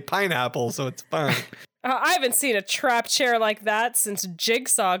doesn't say pineapple, so it's fine. I haven't seen a trap chair like that since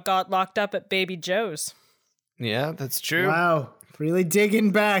Jigsaw got locked up at Baby Joe's. Yeah, that's true. Wow, really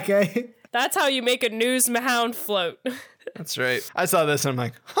digging back, eh? That's how you make a news mahound float. That's right. I saw this and I'm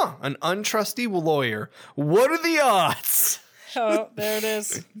like, an untrusty lawyer. What are the odds? Oh, there it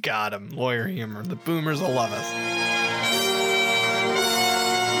is. Got him. Lawyer humor. The boomers will love us.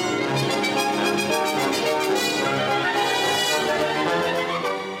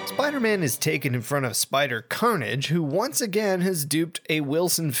 Spider-Man is taken in front of Spider Carnage, who once again has duped a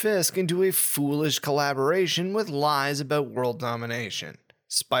Wilson Fisk into a foolish collaboration with lies about world domination.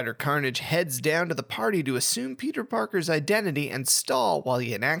 Spider Carnage heads down to the party to assume Peter Parker's identity and stall while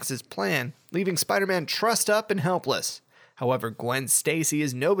he enacts his plan, leaving Spider-Man trussed up and helpless. However, Gwen Stacy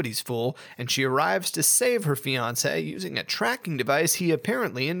is nobody's fool, and she arrives to save her fiancé using a tracking device he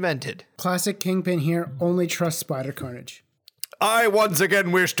apparently invented. Classic Kingpin here, only trust Spider Carnage. I once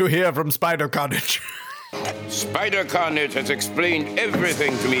again wish to hear from Spider Carnage. Spider Carnage has explained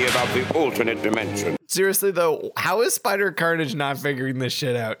everything to me about the alternate dimension. Seriously, though, how is Spider Carnage not figuring this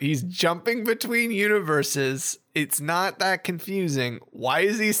shit out? He's jumping between universes. It's not that confusing. Why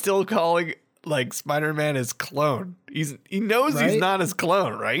is he still calling, Spider-Man his clone? He knows he's not his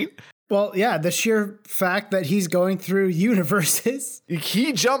clone, right? Well, yeah, the sheer fact that he's going through universes.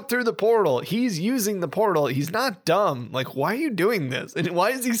 He jumped through the portal. He's using the portal. He's not dumb. Why are you doing this? And why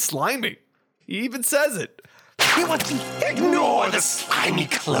is he slimy? He even says it. You want to ignore the slimy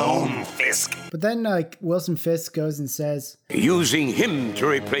clone, Fisk. But then, Wilson Fisk goes and says, using him to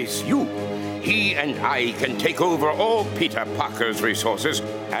replace you. he and I can take over all Peter Parker's resources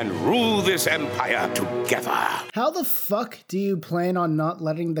and rule this empire together. How the fuck do you plan on not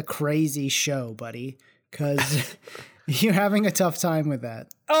letting the crazy show, buddy? Because you're having a tough time with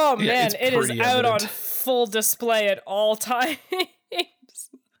that. Oh man, yeah, it is out evident. on full display at all times.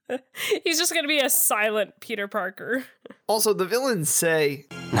 He's just going to be a silent Peter Parker. Also, the villains say,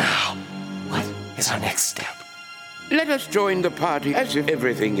 Now, what is our next step? Let us join the party as if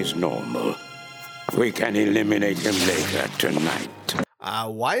everything is normal. We can eliminate him later tonight.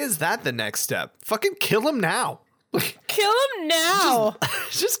 why is that the next step? Fucking kill him now. Kill him now.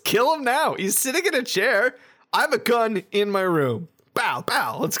 Just kill him now. He's sitting in a chair. I have a gun in my room. Bow,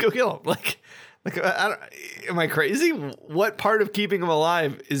 bow. Let's go kill him. Am I crazy? What part of keeping him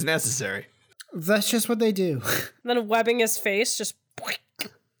alive is necessary? That's just what they do. Then webbing his face, just.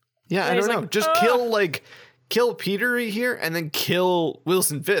 Yeah, I don't know. Just kill Peter here and then kill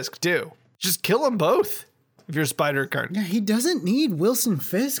Wilson Fisk too. Just kill them both if you're Spider-Carnage. Yeah, he doesn't need Wilson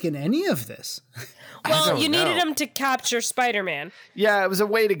Fisk in any of this. Well, you needed him to capture Spider-Man. Yeah, it was a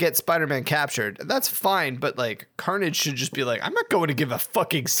way to get Spider-Man captured. That's fine, but Carnage should just be like, I'm not going to give a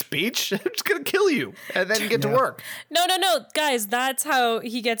fucking speech. I'm just going to kill you and then get to work. No. Guys, that's how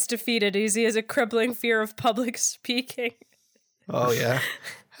he gets defeated. He has a crippling fear of public speaking. Oh, yeah.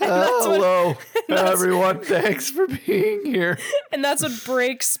 Hello, everyone. Thanks for being here. And that's what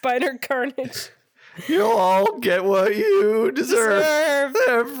breaks Spider-Carnage. You'll all get what you deserve.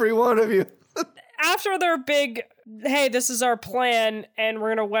 Every one of you. After their big, hey, this is our plan, and we're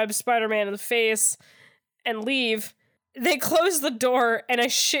going to web Spider-Man in the face and leave, they close the door, and I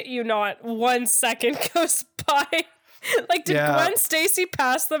shit you not, 1 second goes by. Did Gwen Stacy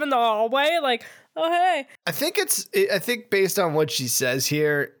pass them in the hallway? Oh, hey. I think based on what she says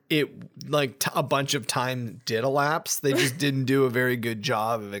here, a bunch of time did elapse. They just didn't do a very good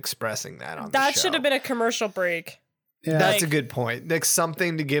job of expressing that on the show. That should have been a commercial break. Yeah. That's a good point.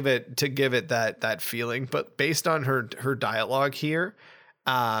 Something to give it that feeling. But based on her dialogue here,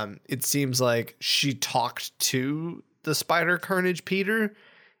 it seems like she talked to the Spider-Carnage Peter,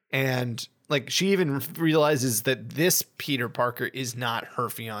 and she even realizes that this Peter Parker is not her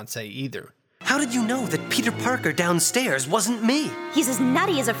fiance either. How did you know that Peter Parker downstairs wasn't me? He's as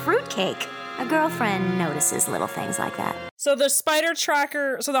nutty as a fruitcake. A girlfriend notices little things like that. So the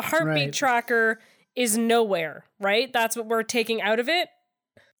the heartbeat tracker is nowhere, right? That's what we're taking out of it?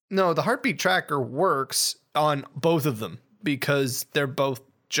 No, the heartbeat tracker works on both of them because they're both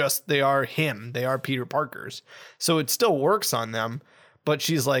they are him. They are Peter Parker's. So it still works on them, but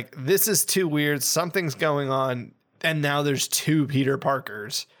she's like, this is too weird. Something's going on. And now there's two Peter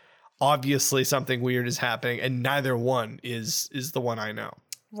Parkers. Obviously something weird is happening, and neither one is the one I know.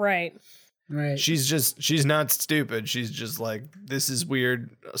 Right. She's not stupid. She's just like, this is weird.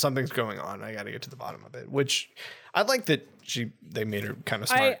 Something's going on. I got to get to the bottom of it, which I like that they made her kind of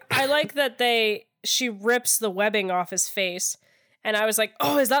smart. I like that she rips the webbing off his face. And I was like,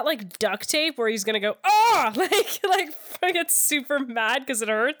 oh, is that like duct tape where he's going to go, oh, I get super mad because it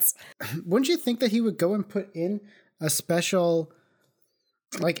hurts. Wouldn't you think that he would go and put in a special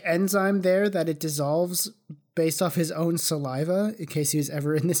enzyme there that it dissolves based off his own saliva in case he was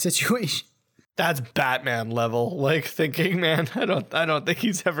ever in this situation? That's Batman level thinking, man. I don't think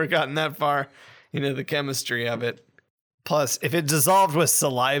he's ever gotten that far into the chemistry of it. Plus, if it dissolved with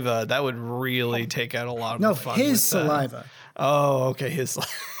saliva, that would really take out a lot of the fun. No, his saliva. Oh, okay, his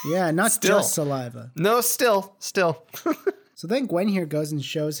saliva. Yeah, not just saliva. No, still. So then Gwen here goes and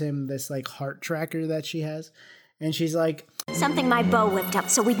shows him this heart tracker that she has. And she's like, something my beau whipped up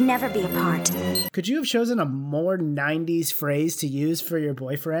so we'd never be apart. Could you have chosen a more 90s phrase to use for your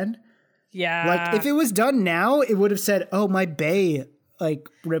boyfriend? Yeah. If it was done now, it would have said, oh, my bae,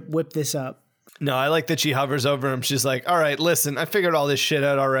 whipped this up. No, I like that she hovers over him. She's like, all right, listen, I figured all this shit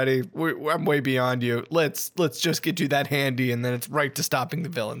out already. I'm way beyond you. Let's just get you that handy, and then it's right to stopping the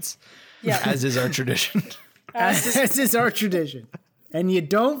villains. Yeah. As is our tradition. As is our tradition. And you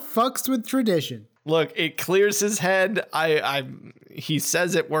don't fucks with tradition. Look, it clears his head. He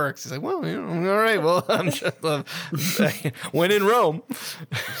says it works. He's like, well, all right, well, I'm just, when in Rome.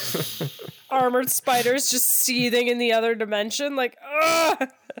 Armored spiders just seething in the other dimension, ugh!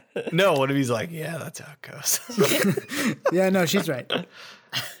 No, what if he's like, yeah, that's how it goes. Yeah, no, she's right.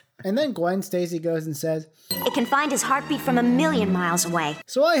 And then Gwen Stacy goes and says, it can find his heartbeat from 1,000,000 miles away.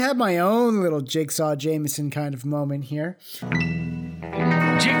 So I had my own little Jigsaw Jameson kind of moment here.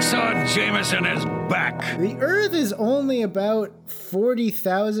 Jigsaw Jameson is back. The Earth is only about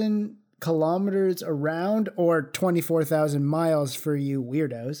 40,000 kilometers around, or 24,000 miles for you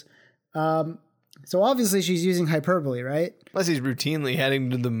weirdos. So obviously she's using hyperbole, right? Unless he's routinely heading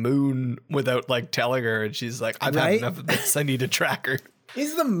to the moon without like telling her, and she's like, I've had enough of this. I need a tracker.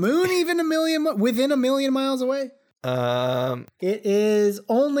 Is the moon even within a million miles away? It is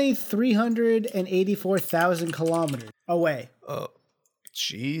only 384,000 kilometers away. Oh,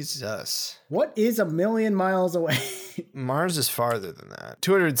 Jesus. What is a million miles away? Mars is farther than that.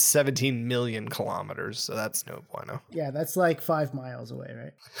 217 million kilometers, so that's no bueno. Yeah, that's like 5 miles away,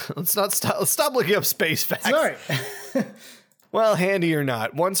 right? Let's stop looking up space facts. Sorry. Well, handy or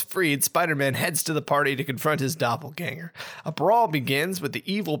not, once freed, Spider-Man heads to the party to confront his doppelganger. A brawl begins with the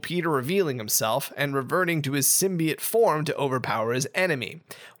evil Peter revealing himself and reverting to his symbiote form to overpower his enemy.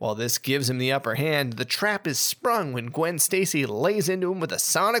 While this gives him the upper hand, the trap is sprung when Gwen Stacy lays into him with a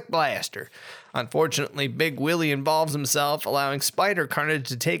sonic blaster. Unfortunately, Big Willie involves himself, allowing Spider-Carnage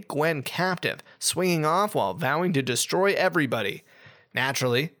to take Gwen captive, swinging off while vowing to destroy everybody.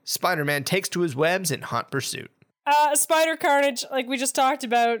 Naturally, Spider-Man takes to his webs in hot pursuit. Spider-Carnage, like we just talked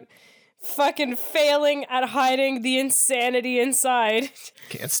about, fucking failing at hiding the insanity inside.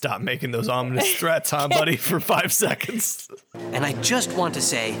 Can't stop making those ominous threats, huh, buddy, for 5 seconds. And I just want to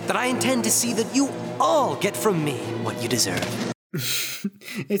say that I intend to see that you all get from me what you deserve.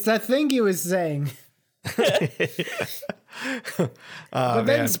 It's that thing he was saying. But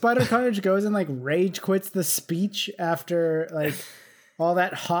then Spider-Carnage goes and like rage quits the speech after like all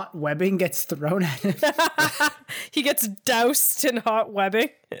that hot webbing gets thrown at him. He gets doused in hot webbing.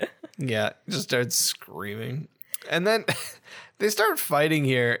 Yeah, just starts screaming. And then they start fighting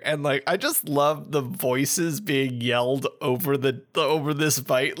here, and like I just love the voices being yelled over over this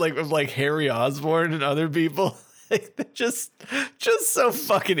fight, like of like Harry Osborn and other people. Like they're just so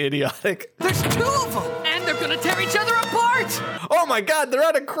fucking idiotic. There's 2 of them, and they're gonna tear each other apart. Oh my god, they're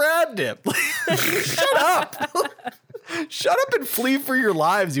on a crab dip. Shut up. Shut up and flee for your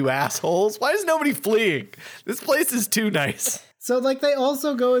lives, you assholes. Why is nobody fleeing? This place is too nice. So, like, they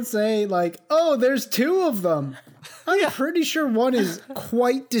also go and say, like, oh, there's 2 of them. I'm pretty sure one is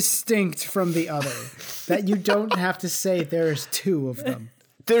quite distinct from the other. That you don't have to say there's 2 of them.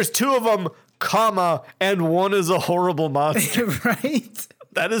 There's 2 of them, comma, and one is a horrible monster. Right?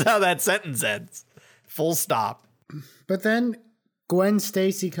 That is how that sentence ends. Full stop. But then Gwen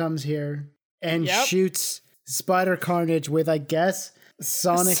Stacy comes here and shoots Spider-Carnage with, I guess,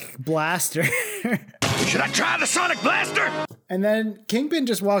 Sonic Blaster. Should I try the Sonic Blaster? And then Kingpin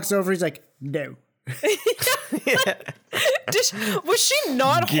just walks over. He's like, no. Was she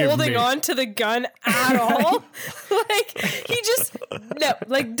not holding on to the gun at all? Like, he just, no,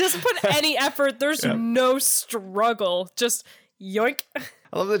 like, doesn't put any effort. There's no struggle. Just yoink.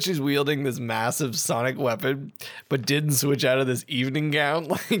 I love that she's wielding this massive sonic weapon, but didn't switch out of this evening gown.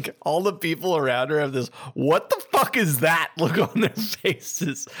 Like, all the people around her have this, what the fuck is that look on their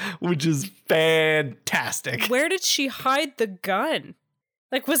faces, which is fantastic. Where did she hide the gun?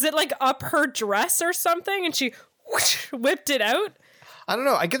 Like, was it like up her dress or something and she whipped it out? I don't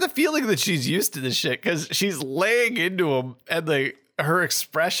know. I get the feeling that she's used to this shit because she's laying into him and like her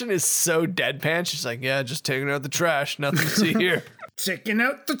expression is so deadpan. She's like, yeah, just taking out the trash. Nothing to see here. Taking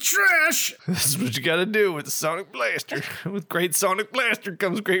out the trash. This is what you gotta do with the Sonic Blaster. With great Sonic Blaster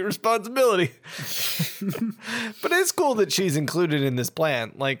comes great responsibility. But it's cool that she's included in this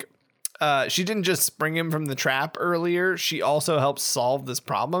plan. Like, she didn't just spring him from the trap earlier. She also helps solve this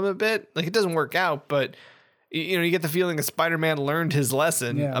problem a bit. Like, it doesn't work out, but you know, you get the feeling that Spider-Man learned his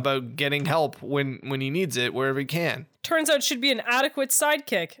lesson about getting help when he needs it wherever he can. Turns out she'd be an adequate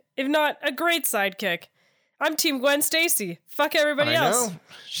sidekick, if not a great sidekick. I'm Team Gwen Stacy. Fuck everybody else. I know.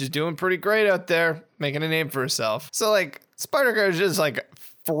 She's doing pretty great out there, making a name for herself. So, like, Spider-Girl just, like,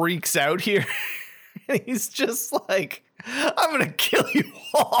 freaks out here. And he's just like, I'm gonna kill you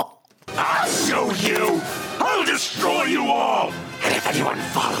all. I'll show you. I'll destroy you all. And if anyone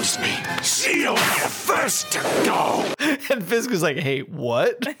follows me, she'll be the first to go. And Fisk was like, hey,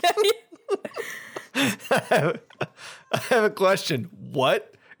 what? I have a question.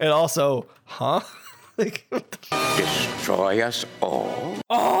 What? And also, huh? Like, Destroy us all?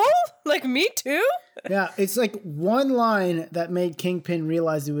 All? Like me too? Yeah, it's like one line that made Kingpin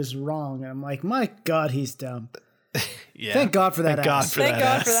realize he was wrong. And I'm like, my God, he's dumb. Yeah. Thank God for that ass. Thank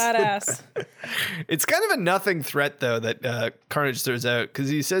God for that ass. It's kind of a nothing threat, though, that Carnage throws out, because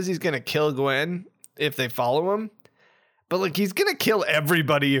he says he's going to kill Gwen if they follow him. But, like, he's going to kill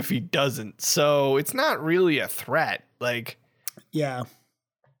everybody if he doesn't. So it's not really a threat. Like, yeah.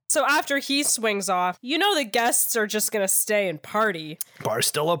 So after he swings off, you know the guests are just going to stay and party. Bar's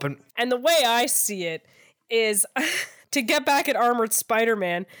still open. And the way I see it is to get back at Armored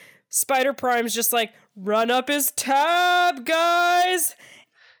Spider-Man, Spider-Prime's just like, run up his tab, guys.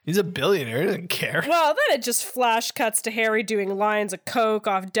 He's a billionaire. He doesn't care. Well, then it just flash cuts to Harry doing lines of coke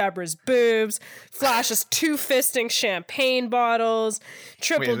off Deborah's boobs. Flashes two-fisting champagne bottles.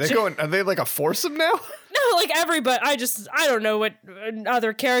 Wait, are they like a foursome now? No, like everybody. I don't know what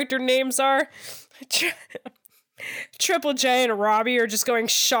other character names are. Triple J and Robbie are just going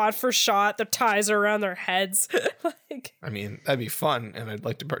shot for shot. The ties are around their heads. I mean, that'd be fun, and I'd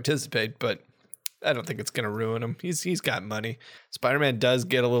like to participate, but I don't think it's going to ruin him. He's got money. Spider-Man does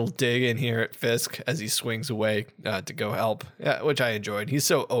get a little dig in here at Fisk as he swings away to go help, which I enjoyed. He's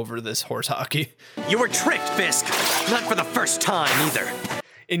so over this horse hockey. You were tricked, Fisk. Not for the first time, either.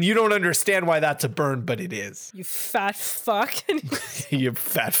 And you don't understand why that's a burn, but it is. You fat fuck. You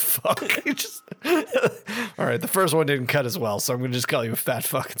fat fuck. All right, the first one didn't cut as well, so I'm going to just call you a fat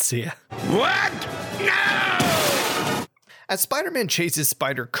fuck and see ya. What? No! As Spider-Man chases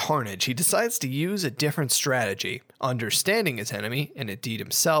Spider Carnage, he decides to use a different strategy, understanding his enemy, and indeed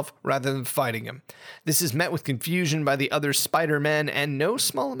himself, rather than fighting him. This is met with confusion by the other Spider-Men and no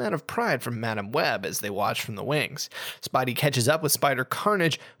small amount of pride from Madam Web as they watch from the wings. Spidey catches up with Spider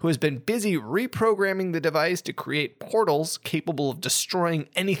Carnage, who has been busy reprogramming the device to create portals capable of destroying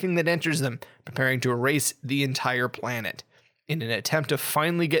anything that enters them, preparing to erase the entire planet. In an attempt to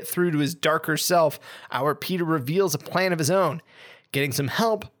finally get through to his darker self, our Peter reveals a plan of his own, getting some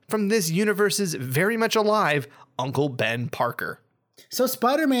help from this universe's very much alive Uncle Ben Parker. So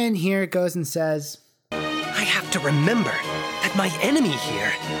Spider-Man here goes and says, I have to remember that my enemy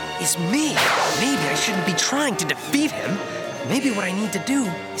here is me. Maybe I shouldn't be trying to defeat him. Maybe what I need to do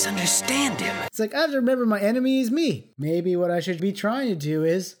is understand him. It's like, I have to remember my enemy is me. Maybe what I should be trying to do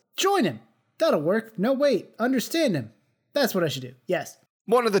is join him. That'll work. No, wait, understand him. That's what I should do. Yes.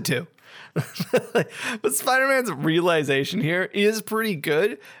 One of the two. But Spider-Man's realization here is pretty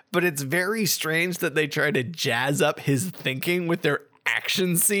good, but it's very strange that they try to jazz up his thinking with their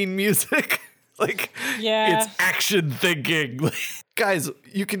action scene music. It's action thinking. Guys,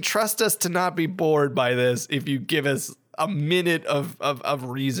 you can trust us to not be bored by this if you give us a minute of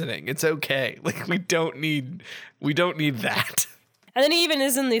reasoning. It's okay. We don't need that. And then he even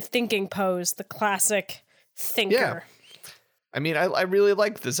is in the thinking pose, the classic thinker. Yeah. I mean, I really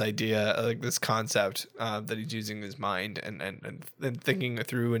like this idea, like this concept that he's using his mind and thinking it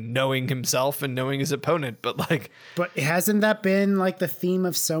through and knowing himself and knowing his opponent. But hasn't that been like the theme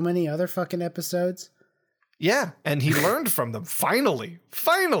of so many other fucking episodes? Yeah, and he learned from them. Finally,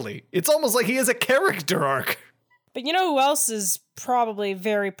 it's almost like he has a character arc. But you know who else is probably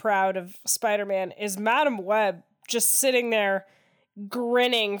very proud of Spider-Man is Madam Web, just sitting there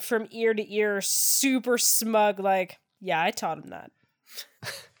grinning from ear to ear, super smug, like, yeah, I taught him that.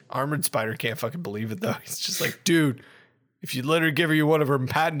 Armored Spider can't fucking believe it, though. He's just like, dude, if you'd let her give you one of her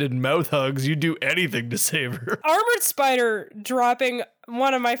patented mouth hugs, you'd do anything to save her. Armored Spider dropping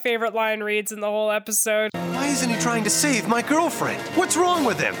one of my favorite line reads in the whole episode. Why isn't he trying to save my girlfriend? What's wrong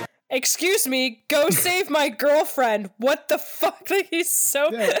with him? Excuse me, go save my girlfriend. What the fuck? Like, he's so...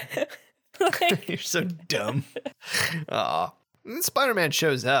 You're so dumb. And Spider-Man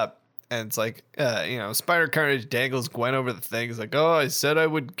shows up. And it's like, Spider Carnage dangles Gwen over the thing. He's like, oh, I said I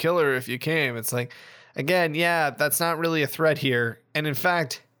would kill her if you came. It's like, again, yeah, that's not really a threat here. And in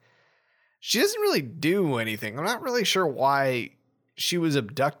fact, she doesn't really do anything. I'm not really sure why she was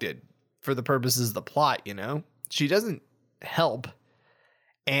abducted for the purposes of the plot, you know? She doesn't help.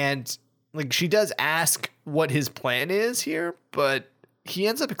 And, she does ask what his plan is here, but he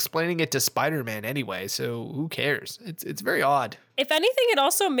ends up explaining it to Spider-Man anyway, so who cares? It's very odd. If anything, it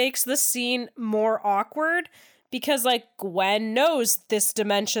also makes the scene more awkward because, Gwen knows this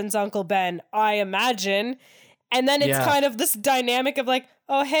dimension's Uncle Ben, I imagine. And then it's kind of this dynamic of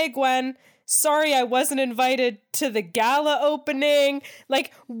oh, hey, Gwen, sorry I wasn't invited to the gala opening.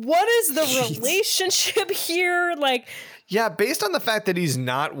 What is the relationship here? Yeah, based on the fact that he's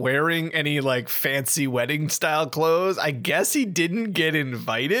not wearing any fancy wedding style clothes, I guess he didn't get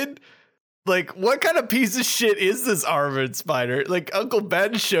invited. What kind of piece of shit is this Armored Spider? Uncle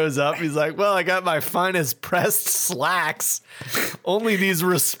Ben shows up. He's like, well, I got my finest pressed slacks. Only these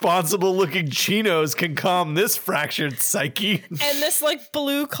responsible looking chinos can calm this fractured psyche. And this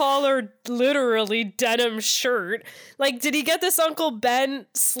blue collar, literally denim shirt. Did he get this Uncle Ben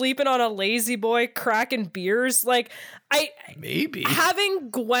sleeping on a lazy boy cracking beers? Maybe having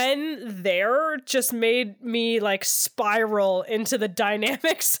Gwen there just made me spiral into the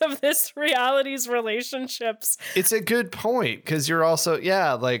dynamics of this reality's relationships. It's a good point because you're also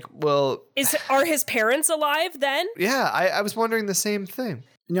are his parents alive then? Yeah, I was wondering the same thing.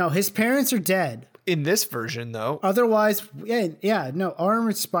 No, his parents are dead. In this version, though. Otherwise, no,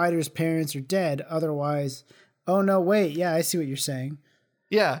 Armored Spider's parents are dead. Otherwise, oh no, wait, yeah, I see what you're saying.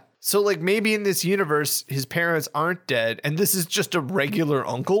 Yeah. So, like, maybe in this universe, his parents aren't dead, and this is just a regular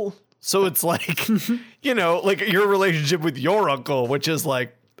uncle. So it's like, you know, like your relationship with your uncle, which is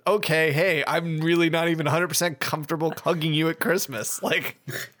like, okay, hey, I'm really not even 100% comfortable hugging you at Christmas. Like,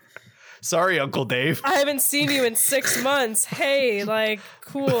 sorry, Uncle Dave. I haven't seen you in 6 months. Hey, like,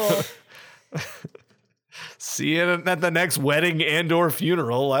 cool. See you at the next wedding and or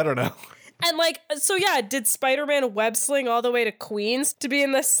funeral. I don't know. And like, so yeah, did Spider-Man web sling all the way to Queens to be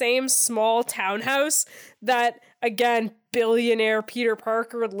in the same small townhouse that, again, billionaire Peter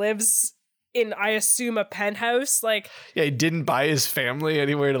Parker lives in, I assume, a penthouse? Like, yeah, he didn't buy his family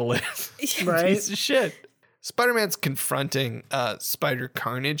anywhere to live. Right? Piece of shit. Spider-Man's confronting Spider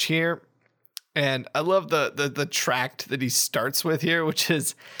Carnage here. And I love the tract that he starts with here, which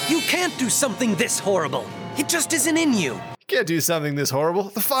is, You can't do something this horrible. It just isn't in you. You can't do something this horrible.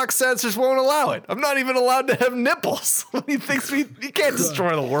 The Fox censors won't allow it. I'm not even allowed to have nipples. He thinks he can't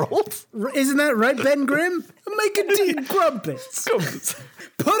destroy the world. Isn't that right, Ben Grimm? I'm making tea and crumpets.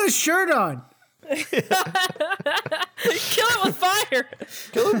 Put a shirt on. Kill it with fire.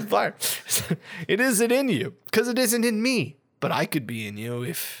 Kill it with fire. It isn't in you, because it isn't in me. But I could be in you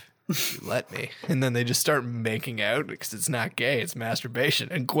if you let me. And then they just start making out because it's not gay, it's masturbation.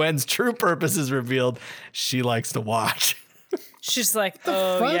 And Gwen's true purpose is revealed. She likes to watch. She's like,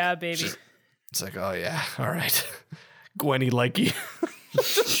 oh, fuck? yeah, baby. It's like, oh, yeah, all right. Gwenny likey.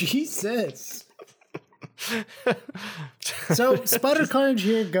 Jesus. So Spider Carnage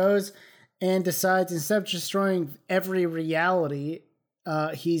here goes and decides, instead of destroying every reality,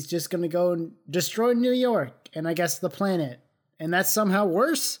 he's just going to go and destroy New York and I guess the planet. And that's somehow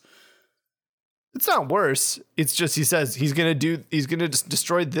worse? It's not worse. It's just he says he's going to just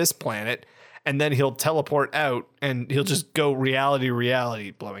destroy this planet, and then he'll teleport out and he'll just go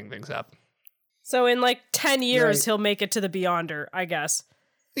reality, blowing things up. So in like 10 years, Right. he'll make it to the Beyonder, I guess.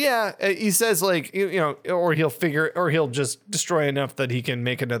 Yeah, he says like, you know, or he'll just destroy enough that he can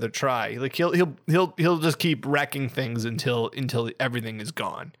make another try. Like he'll just keep wrecking things until everything is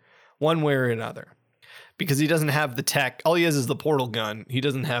gone, one way or another. Because he doesn't have the tech. All he has is the portal gun. He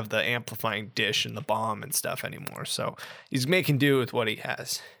doesn't have the amplifying dish and the bomb and stuff anymore. So he's making do with what he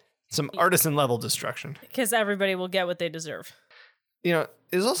has. Some artisan level destruction. Because everybody will get what they deserve. You know,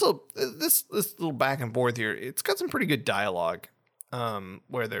 there's also this little back and forth here. It's got some pretty good dialogue.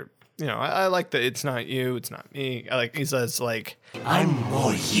 Where they're, you know, I like that it's not you, it's not me. I like, he says like, I'm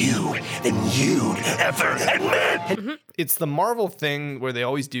more you than you'd ever admit. It's the Marvel thing where they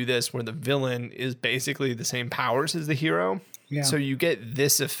always do this, where the villain is basically the same powers as the hero. Yeah. So you get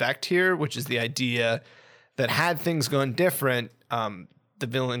this effect here, which is the idea that had things gone different, the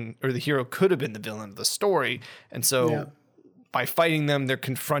villain or the hero could have been the villain of the story. And so by fighting them, they're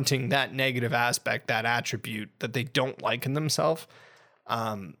confronting that negative aspect, that attribute that they don't like in themselves.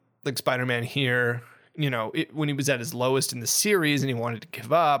 Like Spider-Man here, you know, when he was at his lowest in the series and he wanted to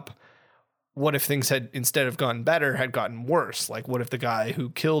give up, what if things had, instead of gotten better, had gotten worse? Like, what if the guy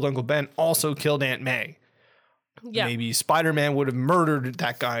who killed Uncle Ben also killed Aunt May? Yeah. Maybe Spider-Man would have murdered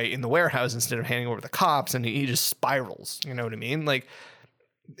that guy in the warehouse instead of handing over the cops, and he just spirals. You know what I mean? Like,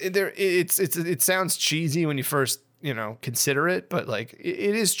 it sounds cheesy when you first, you know, consider it, but like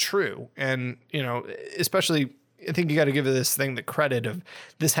it is true. And, you know, especially, I think you got to give this thing the credit of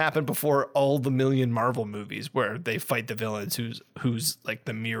this happened before all the million Marvel movies where they fight the villains who's like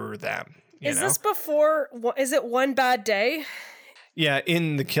the mirror them. Is this before, is it One Bad Day? Yeah,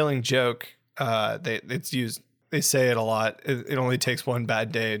 in The Killing Joke, it's used. They say it a lot. It only takes one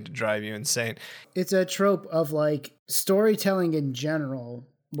bad day to drive you insane. It's a trope of like storytelling in general,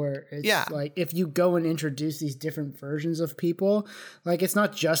 where it's like if you go and introduce these different versions of people, like it's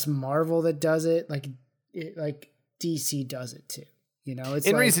not just Marvel that does it, like DC does it too. You know, it's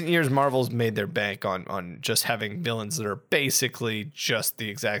in recent years, Marvel's made their bank on just having villains that are basically just the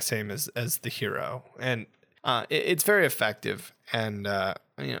exact same as the hero, and it's very effective. And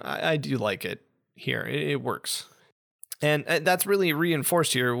you know, I do like it here. It works, and that's really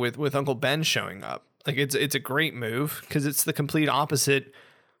reinforced here with Uncle Ben showing up. Like it's a great move because it's the complete opposite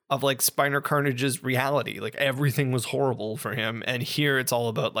of like Spider Carnage's reality. Like everything was horrible for him, and here it's all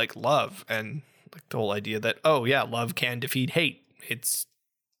about like love and like the whole idea that love can defeat hate. It's,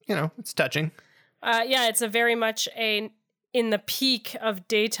 you know, it's touching. Yeah, it's a very much in the peak of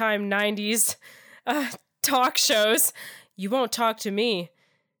daytime 90s talk shows. You won't talk to me,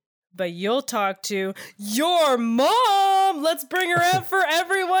 but you'll talk to your mom. Let's bring her out for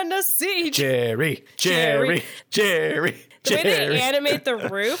everyone to see. Jerry. The way they animate the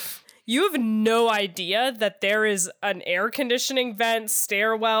roof, you have no idea that there is an air conditioning vent,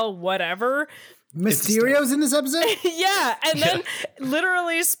 stairwell, whatever, Mysterio's in this episode? Yeah, and then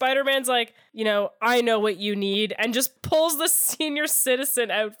literally Spider-Man's like, I know what you need, and just pulls the senior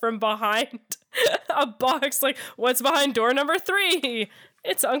citizen out from behind a box, like, what's behind door number 3?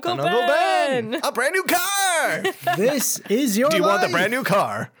 It's Uncle Ben! A brand new car! This is your Do you life. want the brand new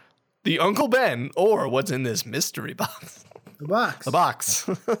car, the Uncle Ben, or what's in this mystery box? The box. The box.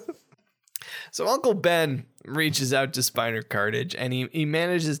 So Uncle Ben reaches out to Spider Carnage, and he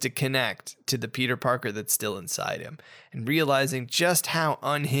manages to connect to the Peter Parker that's still inside him. And realizing just how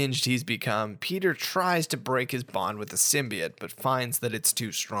unhinged he's become, Peter tries to break his bond with the symbiote, but finds that it's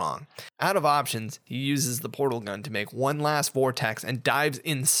too strong. Out of options, he uses the portal gun to make one last vortex and dives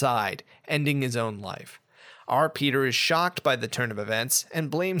inside, ending his own life. Our Peter is shocked by the turn of events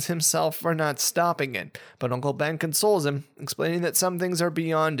and blames himself for not stopping it, but Uncle Ben consoles him, explaining that some things are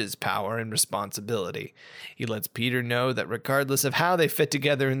beyond his power and responsibility. He lets Peter know that regardless of how they fit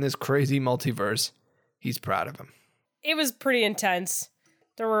together in this crazy multiverse, he's proud of him. It was pretty intense.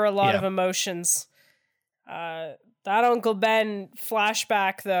 There were a lot of emotions. That Uncle Ben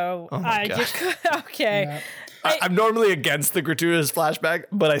flashback, though. Oh my God. Okay. Yeah. I'm normally against the gratuitous flashback,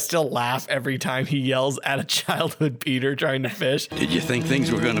 but I still laugh every time he yells at a childhood Peter trying to fish. Did you think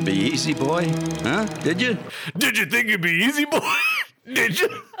things were going to be easy, boy? Huh? Did you? Did you think it'd be easy, boy? Did you?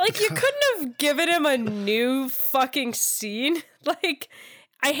 Like, you couldn't have given him a new fucking scene. Like,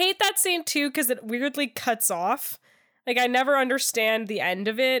 I hate that scene, too, because it weirdly cuts off. Like, I never understand the end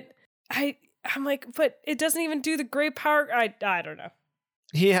of it. I'm like, but it doesn't even do the great power. I don't know.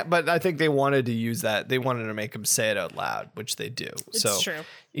 But I think they wanted to use that. They wanted to make him say it out loud, which they do. It's true.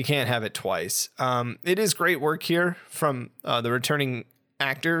 You can't have it twice. It is great work here from the returning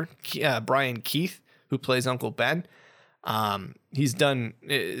actor, Brian Keith, who plays Uncle Ben. He's done,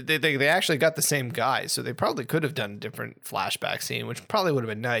 they actually got the same guy, so they probably could have done a different flashback scene, which probably would have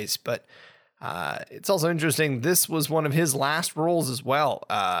been nice, but it's also interesting. This was one of his last roles as well.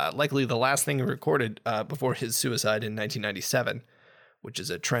 Likely the last thing he recorded before his suicide in 1997. Which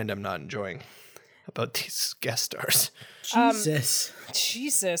is a trend I'm not enjoying about these guest stars.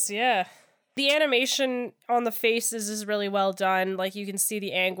 Jesus, yeah. The animation on the faces is really well done. Like, you can see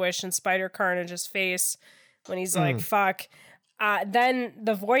the anguish in Spider Carnage's face when he's like, fuck. Then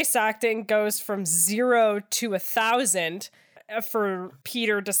the voice acting goes from 0 to 1,000 for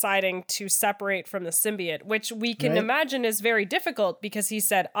Peter deciding to separate from the symbiote, which we can imagine is very difficult because he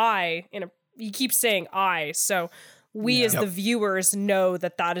said he keeps saying I, so we as the viewers know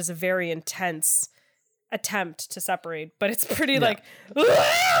that is a very intense attempt to separate, but it's pretty like,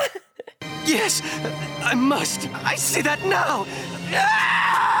 yes, I must. I see that now.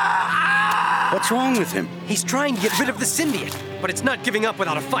 What's wrong with him? He's trying to get rid of the symbiote, but it's not giving up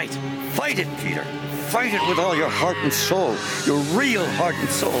without a fight. Fight it, Peter. Fight it with all your heart and soul. Your real heart and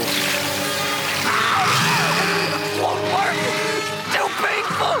soul. Won't work. Too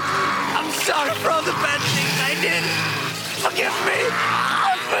painful. I'm sorry for all the bad things I did. Forgive me.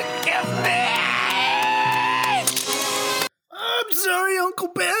 Forgive me. I'm sorry, Uncle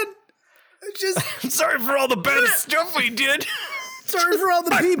Ben. I'm sorry for all the bad stuff we did. Sorry for all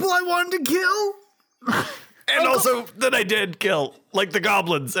the people I wanted to kill. And also that I did kill, like the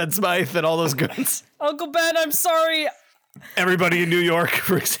goblins and Smythe and all those goons. Uncle Ben, I'm sorry. Everybody in New York,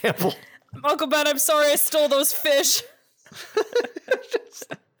 for example. Uncle Ben, I'm sorry I stole those fish.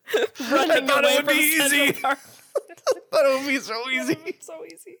 Running I thought away it would from be easy. Central Park. I thought it would be so easy. So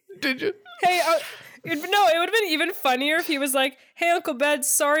easy. Did you? Hey, it would have been even funnier if he was like, hey, Uncle Ben,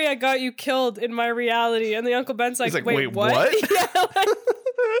 sorry I got you killed in my reality. And the Uncle Ben's like, wait, what? Yeah,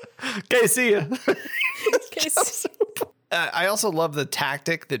 Okay, see ya. Okay, I also love the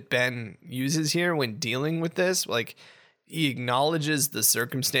tactic that Ben uses here when dealing with this. Like, he acknowledges the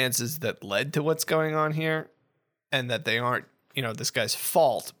circumstances that led to what's going on here and that they aren't, this guy's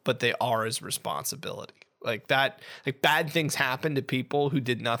fault, but they are his responsibility. Like that, bad things happen to people who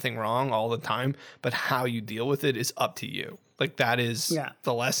did nothing wrong all the time, but how you deal with it is up to you. Like, that is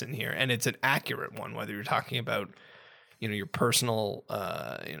the lesson here. And it's an accurate one, whether you're talking about, your personal,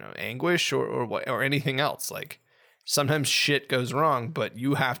 anguish or anything else. Like, sometimes shit goes wrong, but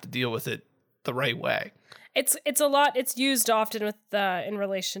you have to deal with it the right way. It's a lot. It's used often with in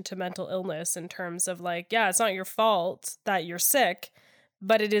relation to mental illness in terms of like, yeah, it's not your fault that you're sick,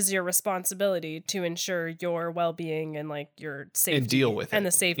 but it is your responsibility to ensure your well-being and like your safety and deal with and it.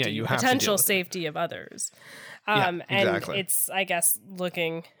 the safety, you have potential to deal with safety of others. Exactly. And it's, I guess,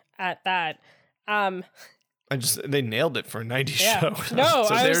 looking at that. They nailed it for a 90s show. No,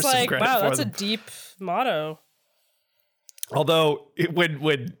 so I was like, wow, that's them. a deep motto. Although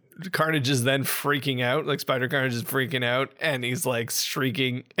when Carnage is then freaking out, like Spider Carnage is freaking out, and he's like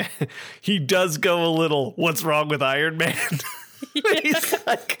shrieking. He does go a little, what's wrong with Iron Man? He's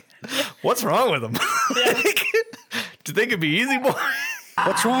like, what's wrong with him? Like, do you think it'd be easy, boy?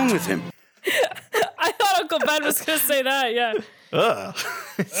 What's wrong with him? I thought Uncle Ben was going to say that, yeah.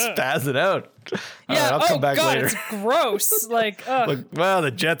 Spaz it out. Yeah, I'll come back God, later. it's gross. Like, well,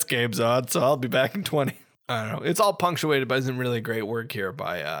 the Jets game's on, so I'll be back in 20. I don't know. It's all punctuated by some really great work here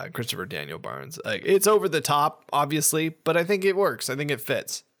by Christopher Daniel Barnes. Like, it's over the top, obviously, but I think it works. I think it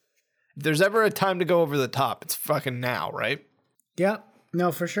fits. If there's ever a time to go over the top, it's fucking now, right? Yep.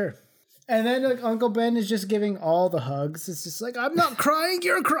 No, for sure. And then Uncle Ben is just giving all the hugs. It's just like, I'm not crying,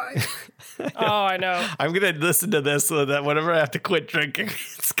 you're crying. Oh, I know. I'm going to listen to this so that whenever I have to quit drinking,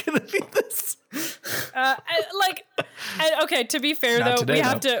 it's going to be this. Okay, to be fair, Not though,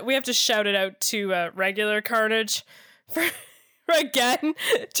 today, we have to shout it out to regular Carnage for again.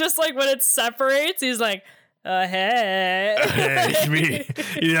 Just like when it separates, he's like, hey. Hey, it's me.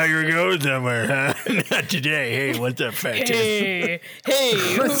 You thought you were going somewhere, huh? Not today. Hey, what's up, fat Hey,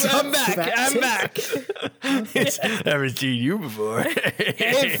 I'm back. Haven't seen you before.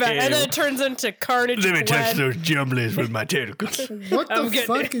 Hey, fat. And then it turns into Carnage. Let me touch those jumblies with my tentacles. What the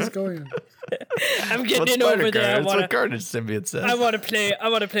fuck is going on? I'm getting in over there. That's what Carnage symbiote says. I want to play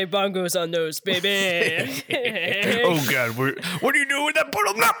bongos on those, baby. Oh God, what are you doing with that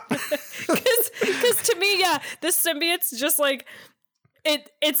portal? No. Because to me, yeah, the symbiote's just like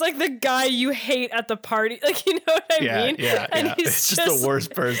it's like the guy you hate at the party, like, you know what I mean? Yeah, and yeah. He's just the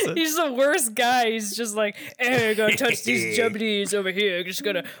worst person. He's the worst guy. He's just like, hey, gonna touch these jumblies over here. Just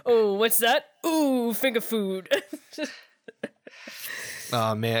gonna, oh, what's that? Ooh, finger food.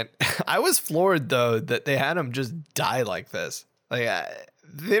 Oh man, I was floored though that they had him just die like this. Like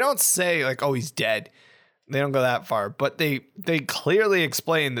they don't say like, oh, he's dead. They don't go that far, but they clearly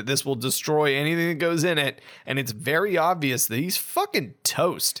explain that this will destroy anything that goes in it, and it's very obvious that he's fucking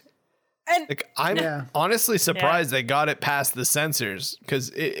toast. And like, I'm honestly surprised they got it past the censors, because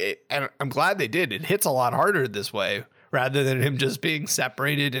and I'm glad they did. It hits a lot harder this way rather than him just being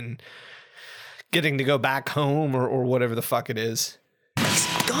separated and getting to go back home or whatever the fuck it is. He's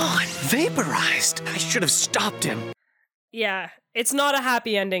gone, vaporized. I should have stopped him. Yeah, it's not a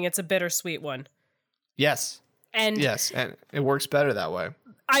happy ending. It's a bittersweet one. Yes. And it works better that way.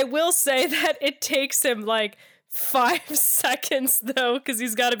 I will say that it takes him like 5 seconds though, because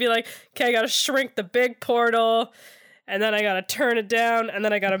he's got to be like, okay, I got to shrink the big portal, and then I got to turn it down, and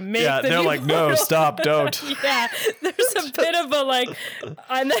then I got to make the they're new like, portal. no, stop, don't. Yeah, there's a bit of a like,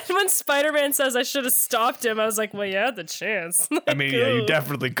 and then when Spider-Man says I should have stopped him, I was like, well, you had the chance. Like, I mean, yeah, you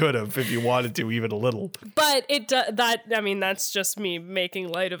definitely could have if you wanted to, even a little. But that's just me making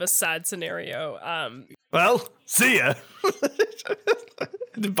light of a sad scenario. Well, see ya.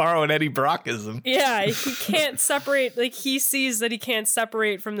 To borrow an Eddie Brockism. Yeah, he can't separate. Like, he sees that he can't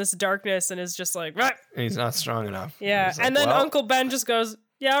separate from this darkness and is just like, right. He's not strong enough. Yeah, like, and then Uncle Ben just goes,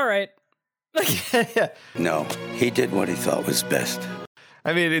 yeah, all right. No, he did what he thought was best.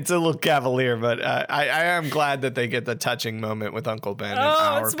 I mean, it's a little cavalier, but I am glad that they get the touching moment with Uncle Ben and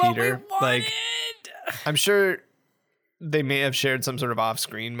our it's Peter. What we wanted. Like, I'm sure they may have shared some sort of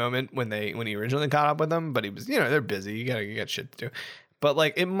off-screen moment when he originally caught up with them, but he was, they're busy. You got shit to do. But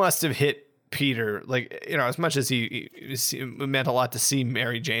like, it must have hit Peter, like, as much as it meant a lot to see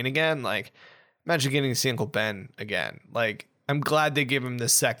Mary Jane again. Like, imagine getting to see Uncle Ben again. Like, I'm glad they give him the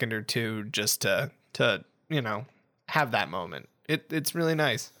second or two just to have that moment. It's really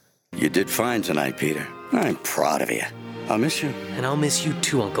nice. You did fine tonight, Peter. I'm proud of you. I'll miss you. And I'll miss you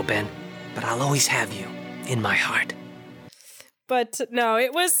too, Uncle Ben. But I'll always have you in my heart. But no,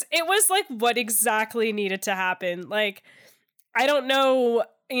 it was like what exactly needed to happen. Like, I don't know,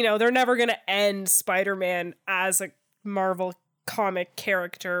 they're never going to end Spider-Man as a Marvel comic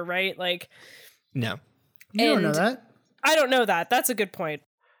character, right? Like, no. You don't know that. I don't know that. That's a good point.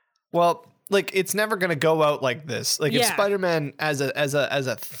 Well, like, it's never going to go out like this. Like, if Spider-Man as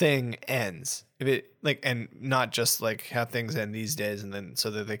a thing ends, if it and not just like how things end these days, and then so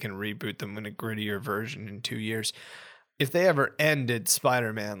that they can reboot them in a grittier version in 2 years. If they ever ended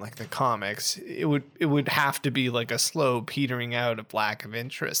Spider-Man like the comics, it would have to be like a slow petering out of lack of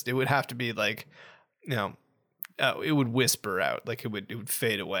interest. It would have to be like, it would whisper out, like it would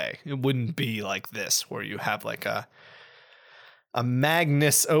fade away. It wouldn't be like this where you have like a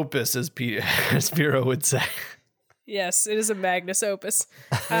magnus opus, as Véro would say. Yes, it is a magnus opus.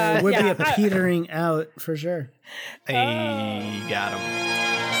 It would be a petering out for sure. Hey, got him.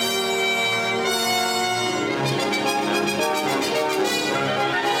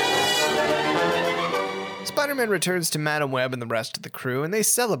 Spider-Man returns to Madam Web and the rest of the crew, and they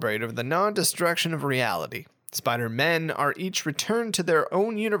celebrate over the non-destruction of reality. Spider-Men are each returned to their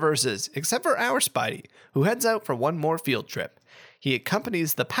own universes, except for our Spidey, who heads out for one more field trip. He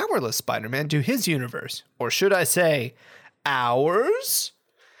accompanies the powerless Spider-Man to his universe, or should I say, ours?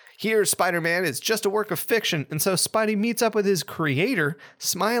 Here, Spider-Man is just a work of fiction, and so Spidey meets up with his creator,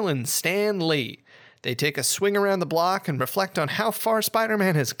 Smilin' Stan Lee. They take a swing around the block and reflect on how far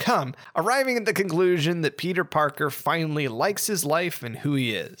Spider-Man has come, arriving at the conclusion that Peter Parker finally likes his life and who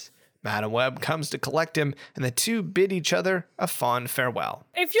he is. Madam Web comes to collect him, and the two bid each other a fond farewell.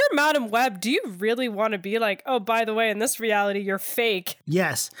 If you're Madam Web, do you really want to be like, oh, by the way, in this reality, you're fake?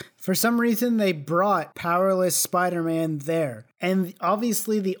 Yes. For some reason, they brought powerless Spider-Man there. And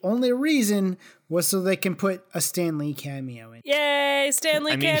obviously, the only reason was so they can put a Stan Lee cameo in. Yay, Stan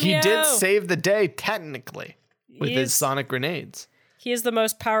Lee cameo! He did save the day, technically, with his sonic grenades. He is the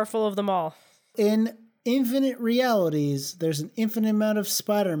most powerful of them all. In infinite realities, there's an infinite amount of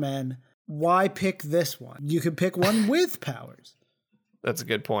Spider-Man. Why pick this one? You could pick one with powers. That's a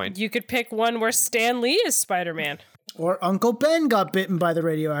good point. You could pick one where Stan Lee is Spider-Man. Or Uncle Ben got bitten by the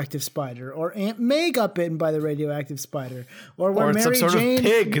radioactive spider. Or Aunt May got bitten by the radioactive spider. Or Mary some sort Jane, of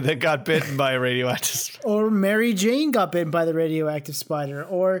pig that got bitten by a radioactive spider. Or Mary Jane got bitten by the radioactive spider.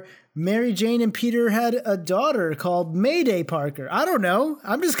 Or Mary Jane and Peter had a daughter called Mayday Parker. I don't know.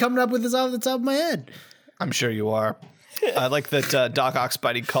 I'm just coming up with this off the top of my head. I'm sure you are. I like that Doc Ock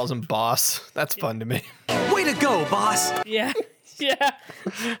Spidey calls him boss. That's fun to me. Way to go, boss. Yeah. Yeah.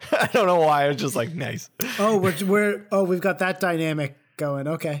 I don't know why. I was just like, nice. Oh, we've got that dynamic going.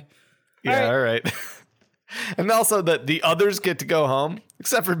 Okay. Yeah, all right. And also that the others get to go home,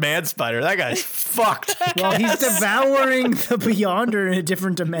 except for Man Spider. That guy's fucked. Well, he's devouring the Beyonder in a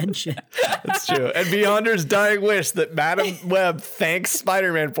different dimension. That's true. And Beyonder's dying wish that Madam Web thanks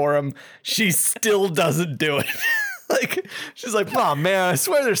Spider-Man for him, she still doesn't do it. Like, she's like, oh man, I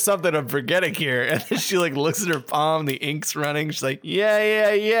swear there's something I'm forgetting here. And then she like looks at her palm, the ink's running. She's like,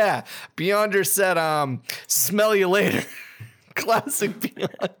 yeah. Beyonder said, smell you later. Classic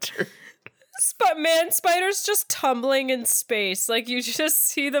Beyonder. But Man Spider's just tumbling in space. Like, you just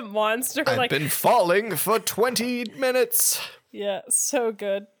see the monster. I've been falling for 20 minutes. Yeah, so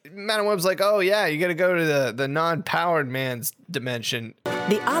good. Madam Web's like, oh yeah, you gotta go to the non-powered man's dimension.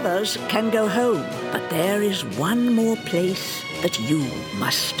 The others can go home, but there is one more place that you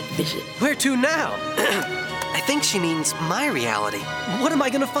must visit. Where to now? I think she means my reality. What am I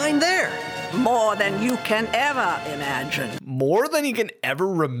gonna find there? More than you can ever imagine. More than you can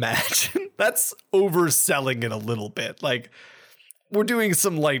ever imagine? That's overselling it a little bit. Like, we're doing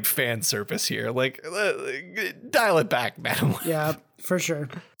some light fan service here. Like, dial it back, Madam Web. Yeah, for sure.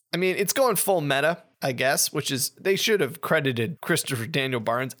 I mean, it's going full meta, I guess, which is, they should have credited Christopher Daniel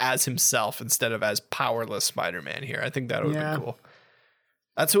Barnes as himself instead of as powerless Spider-Man here. I think that would have been cool.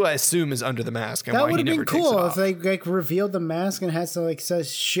 That's who I assume is under the mask. And that would have been cool if they like revealed the mask and had some like such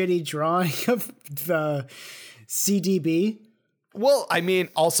shitty drawing of the CDB. Well, I mean,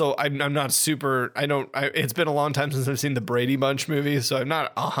 also, I'm not super. It's been a long time since I've seen the Brady Bunch movie, so I'm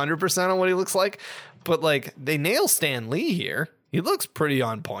not 100% on what he looks like. But like, they nail Stan Lee here. He looks pretty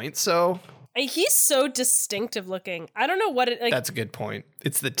on point. So he's so distinctive looking. I don't know what it like. That's a good point.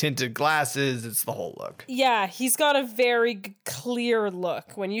 It's the tinted glasses. It's the whole look. Yeah, he's got a very clear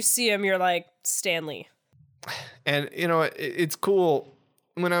look. When you see him, you're like, Stan Lee. And you know, it's cool.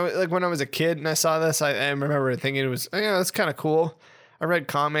 When I was a kid and I saw this, I remember thinking it was, that's kind of cool. I read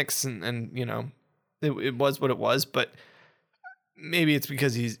comics and you know, it was what it was, but maybe it's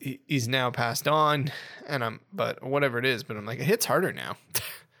because he's now passed on, but whatever it is, but I'm like, it hits harder now.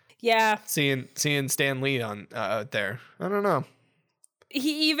 Yeah. Seeing Stan Lee on out there, I don't know.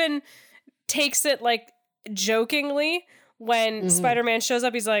 He even takes it like jokingly when Spider-Man shows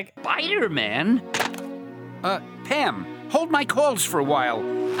up. He's like, Spider-Man? Pam, hold my calls for a while.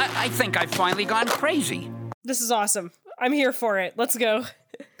 I think I've finally gone crazy. This is awesome. I'm here for it. Let's go.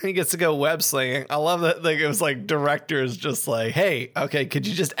 He gets to go web slinging. I love that. Like, it was like directors just like, hey, okay, could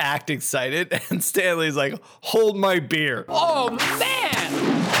you just act excited? And Stanley's like, hold my beer. Oh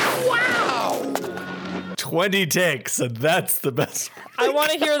man! Wow! 20 takes, and that's the best. I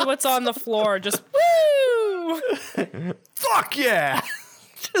want to hear what's on the floor. Just woo! Fuck yeah!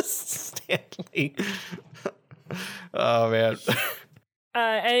 Just Stanley. Oh man.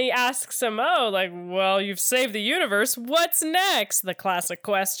 And he asks him, well, you've saved the universe. What's next? The classic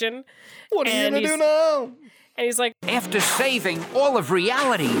question. What are you gonna do now? And he's like, after saving all of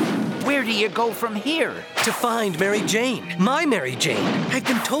reality, where do you go from here? To find Mary Jane. My Mary Jane. I've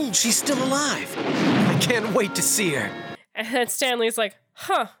been told she's still alive. I can't wait to see her. And then Stanley's like,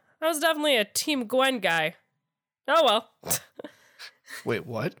 I was definitely a Team Gwen guy. Oh, well. Wait,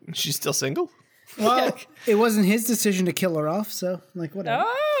 what? She's still single? Well, it wasn't his decision to kill her off, so, like, whatever.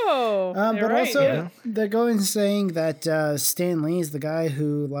 Oh, but right, also, they're going saying that Stan Lee is the guy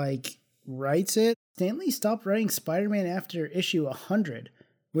who, like, writes it. Stan Lee stopped writing Spider-Man after issue 100,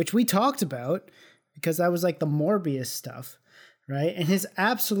 which we talked about, because that was, like, the Morbius stuff, right? And his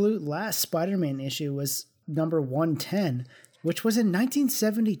absolute last Spider-Man issue was number 110, which was in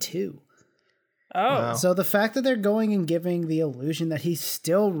 1972. Oh. Wow. So the fact that they're going and giving the illusion that he's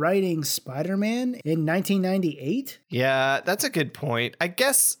still writing Spider-Man in 1998? Yeah, that's a good point. I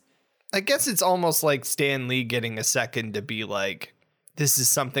guess it's almost like Stan Lee getting a second to be like, this is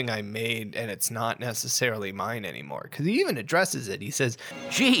something I made and it's not necessarily mine anymore. Because he even addresses it. He says,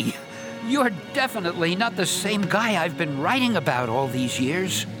 Gee, you're definitely not the same guy I've been writing about all these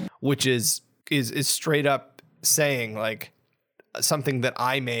years. Which is straight up saying, like, something that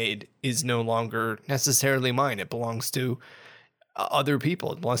I made is no longer necessarily mine. It belongs to other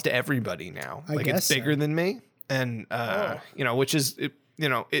people. It belongs to everybody now. I guess it's bigger than me. And, you know, which is,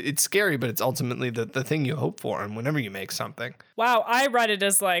 it's scary, but it's ultimately the thing you hope for. And whenever you make something. Wow, I read it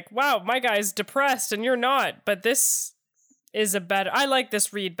as like, wow, my guy's depressed and you're not. But this is I like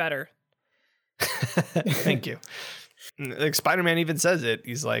this read better. Thank you. Like Spider-Man even says it.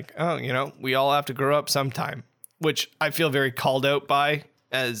 He's like, oh, you know, we all have to grow up sometime. Which I feel very called out by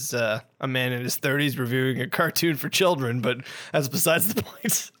as a man in his 30s reviewing a cartoon for children, but that's besides the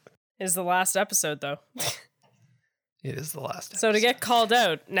point. Is the last episode, though. It is the last episode. So to get called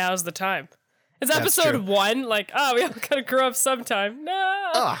out, now's the time. It's episode 1, like, oh, we all gotta grow up sometime.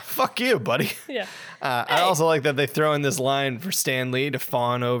 No. Oh, fuck you, buddy. Yeah. I also like that they throw in this line for Stan Lee to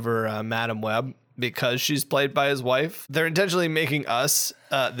fawn over Madam Web because she's played by his wife. They're intentionally making us,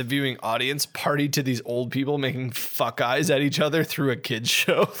 the viewing audience, party to these old people making fuck eyes at each other through a kid's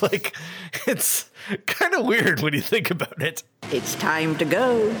show. Like, it's kind of weird when you think about it. It's time to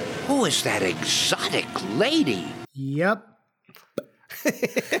go. Who is that exotic lady? Yep.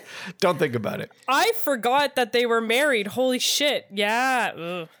 Don't think about it. I forgot that they were married. Holy shit. Yeah.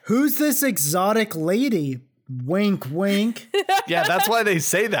 Ugh. Who's this exotic lady? Wink, wink. Yeah, that's why they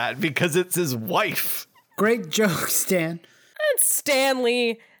say that, because it's his wife. Great joke, Stan. And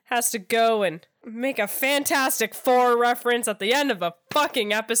Stanley has to go and make a Fantastic Four reference at the end of a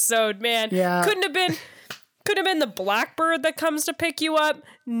fucking episode, man. Yeah. Couldn't have been the blackbird that comes to pick you up.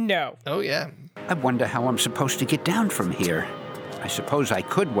 No. Oh, yeah. I wonder how I'm supposed to get down from here. I suppose I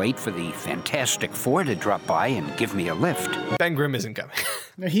could wait for the Fantastic Four to drop by and give me a lift. Ben Grimm isn't coming.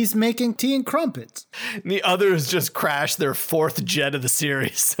 He's making tea and crumpets. And the others just crashed their 4th jet of the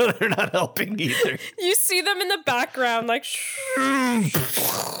series, so they're not helping either. You see them in the background, like,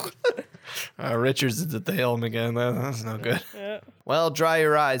 Richards is at the helm again. That's no good. Yeah. Well, dry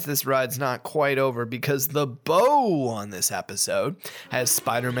your eyes. This ride's not quite over because the bow on this episode has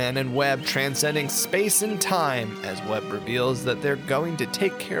Spider-Man and Webb transcending space and time as Webb reveals that they're going to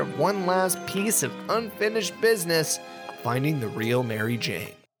take care of one last piece of unfinished business, finding the real Mary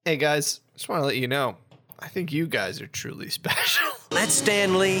Jane. Hey guys, just want to let you know, I think you guys are truly special. That's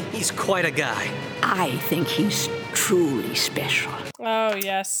Stan Lee. He's quite a guy. I think he's truly special. oh,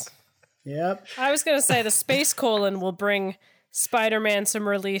 yes. Yep. I was going to say the space colon will bring Spider-Man some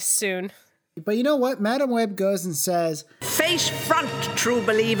release soon. But you know what? Madam Web goes and says, Face front, true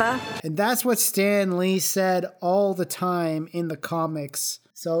believer. and that's what Stan Lee said all the time in the comics.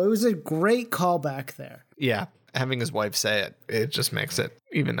 So it was a great callback there. Yeah, having his wife say it, it just makes it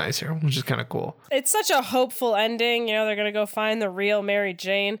even nicer, which is kind of cool. It's such a hopeful ending. You know, they're going to go find the real Mary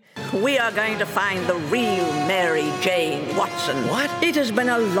Jane. We are going to find the real Mary Jane Watson. What? It has been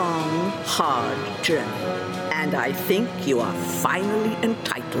a long, hard journey, and I think you are finally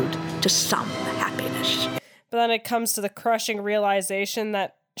entitled to some happiness. But then it comes to the crushing realization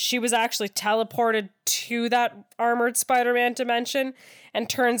that she was actually teleported to that armored Spider-Man dimension, and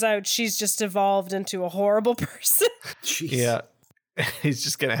turns out she's just evolved into a horrible person. Jeez. Yeah. He's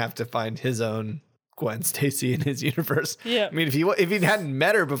just going to have to find his own Gwen Stacy in his universe. Yeah. I mean, if he hadn't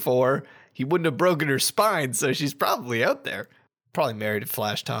met her before, he wouldn't have broken her spine, so she's probably out there. Probably married to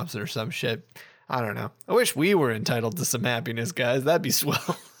Flash Thompson or some shit. I don't know. I wish we were entitled to some happiness, guys. That'd be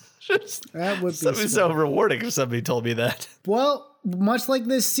swell. That would be so rewarding if somebody told me that. Well, much like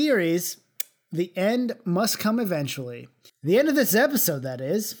this series, the end must come eventually. The end of this episode, that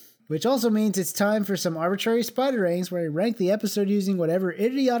is. Which also means it's time for some arbitrary spider rankings where we rank the episode using whatever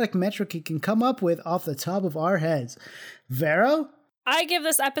idiotic metric he can come up with off the top of our heads. Véro? I give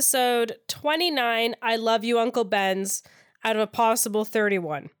this episode 29 I Love You, Uncle Bens out of a possible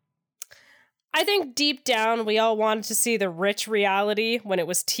 31. I think deep down, we all wanted to see the rich reality when it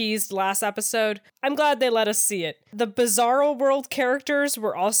was teased last episode. I'm glad they let us see it. The Bizarro World characters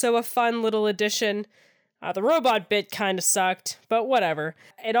were also a fun little addition. The robot bit kind of sucked, but whatever.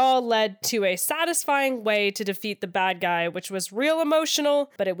 It all led to a satisfying way to defeat the bad guy, which was real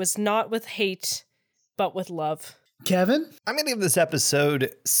emotional, but it was not with hate, but with love. Kevin? I'm going to give this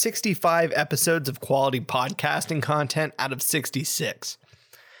episode 65 episodes of quality podcasting content out of 66.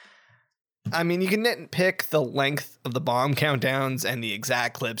 I mean, you can nitpick the length of the bomb countdowns and the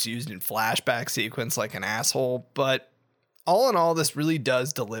exact clips used in flashback sequence like an asshole, but all in all, this really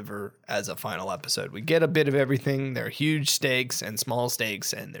does deliver as a final episode. We get a bit of everything. There are huge stakes and small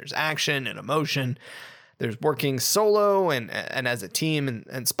stakes, and there's action and emotion. There's working solo and as a team,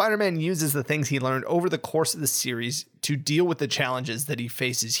 and Spider-Man uses the things he learned over the course of the series to deal with the challenges that he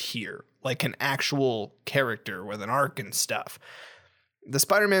faces here, like an actual character with an arc and stuff. The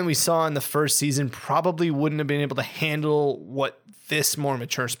Spider-Man we saw in the first season probably wouldn't have been able to handle what this more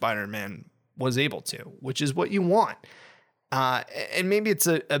mature Spider-Man was able to, which is what you want. And maybe it's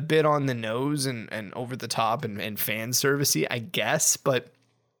a bit on the nose and over the top and fan servicey, I guess, but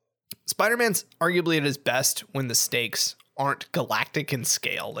Spider-Man's arguably at his best when the stakes aren't galactic in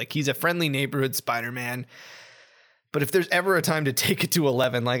scale. Like, he's a friendly neighborhood Spider-Man, but if there's ever a time to take it to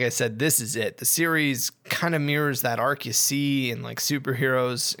 11, like I said, this is it. The series kind of mirrors that arc you see in like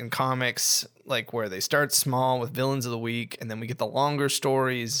superheroes in comics, like where they start small with villains of the week, and then we get the longer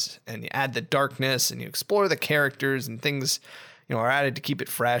stories, and you add the darkness, and you explore the characters, and things, you know, are added to keep it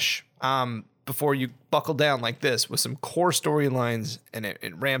fresh. Before you buckle down like this with some core storylines, and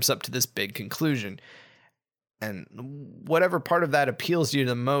it ramps up to this big conclusion. And whatever part of that appeals to you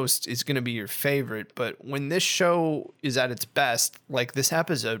the most is going to be your favorite. But when this show is at its best, like this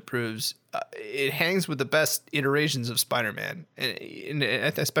episode proves, it hangs with the best iterations of Spider-Man,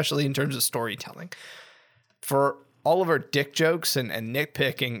 especially in terms of storytelling. For all of our dick jokes and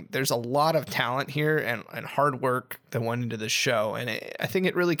nitpicking, there's a lot of talent here and hard work that went into this show. And I think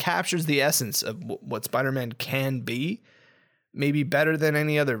it really captures the essence of what Spider-Man can be, maybe better than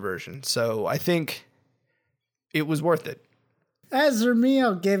any other version. So I think it was worth it. As for me,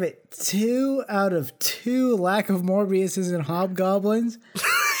 I'll give it 2 out of 2 lack of Morbiuses and Hobgoblins.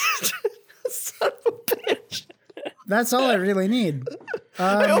 Son of a bitch. That's all I really need.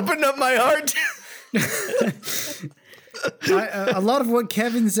 I opened up my heart. A lot of what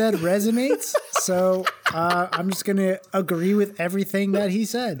Kevin said resonates, so I'm just going to agree with everything that he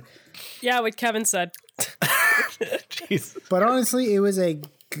said. Yeah, what Kevin said. Jeez. But honestly, it was a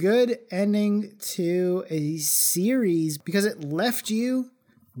good ending to a series because it left you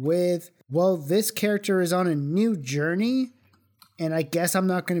with, well, this character is on a new journey, and I guess I'm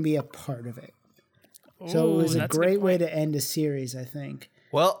not going to be a part of it. So it was a great way to end a series, I think.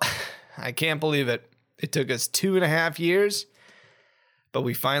 Well, I can't believe it. It took us 2.5 years, but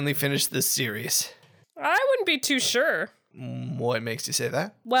we finally finished this series. I wouldn't be too sure. What makes you say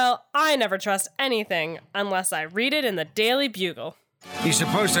that? Well, I never trust anything unless I read it in the Daily Bugle. He's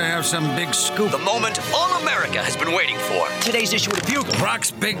supposed to have some big scoop. The moment all America has been waiting for. Today's issue of the Bugle.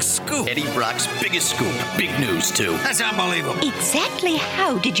 Brock's big scoop. Eddie Brock's biggest scoop. Big news, too. That's unbelievable. Exactly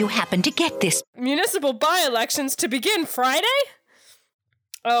how did you happen to get this? Municipal by-elections to begin Friday?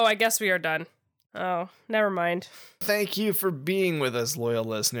 Oh, I guess we are done. Oh, never mind. Thank you for being with us, loyal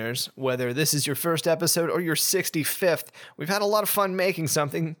listeners. Whether this is your first episode or your 65th, we've had a lot of fun making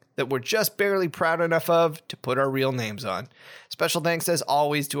something that we're just barely proud enough of to put our real names on. Special thanks, as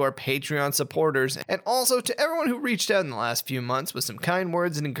always, to our Patreon supporters, and also to everyone who reached out in the last few months with some kind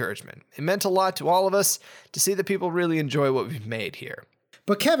words and encouragement. It meant a lot to all of us to see that people really enjoy what we've made here.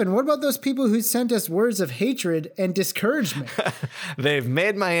 But Kevin, what about those people who sent us words of hatred and discouragement? They've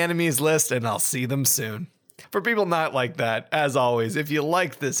made my enemies list, and I'll see them soon. For people not like that, as always, if you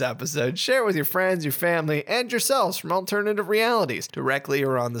liked this episode, share it with your friends, your family, and yourselves from alternative realities, directly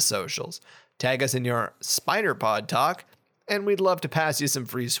or on the socials. Tag us in your Spider-Pod talk, and we'd love to pass you some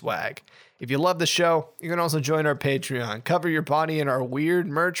free swag. If you love the show, you can also join our Patreon, cover your body in our weird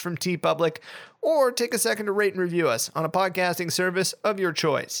merch from TeePublic, or take a second to rate and review us on a podcasting service of your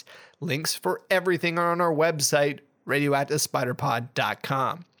choice. Links for everything are on our website,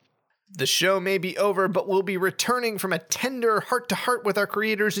 radioactivespiderpod.com. The show may be over, but we'll be returning from a tender heart-to-heart with our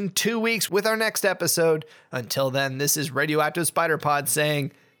creators in 2 weeks with our next episode. Until then, this is Radioactive Spider-Pod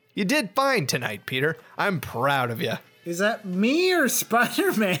saying, you did fine tonight, Peter. I'm proud of you. Is that me or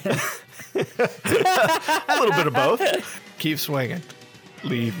Spider-Man? A little bit of both. Keep swinging.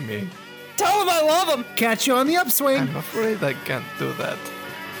 Leave me. Tell him I love him. Catch you on the upswing. I'm afraid I can't do that.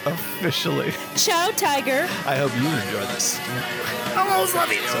 officially. Ciao, Tiger. I hope you enjoy this. I almost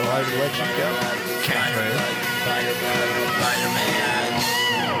love you. So hard to let you go. Can't wait.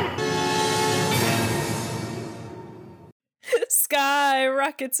 Sky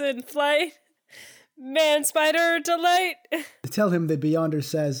rockets in flight. Man spider delight. Tell him the Beyonder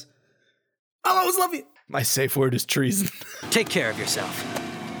says, I'll always love you. My safe word is treason. Take care of yourself.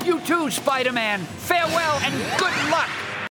 You too, Spider-Man. Farewell and good luck.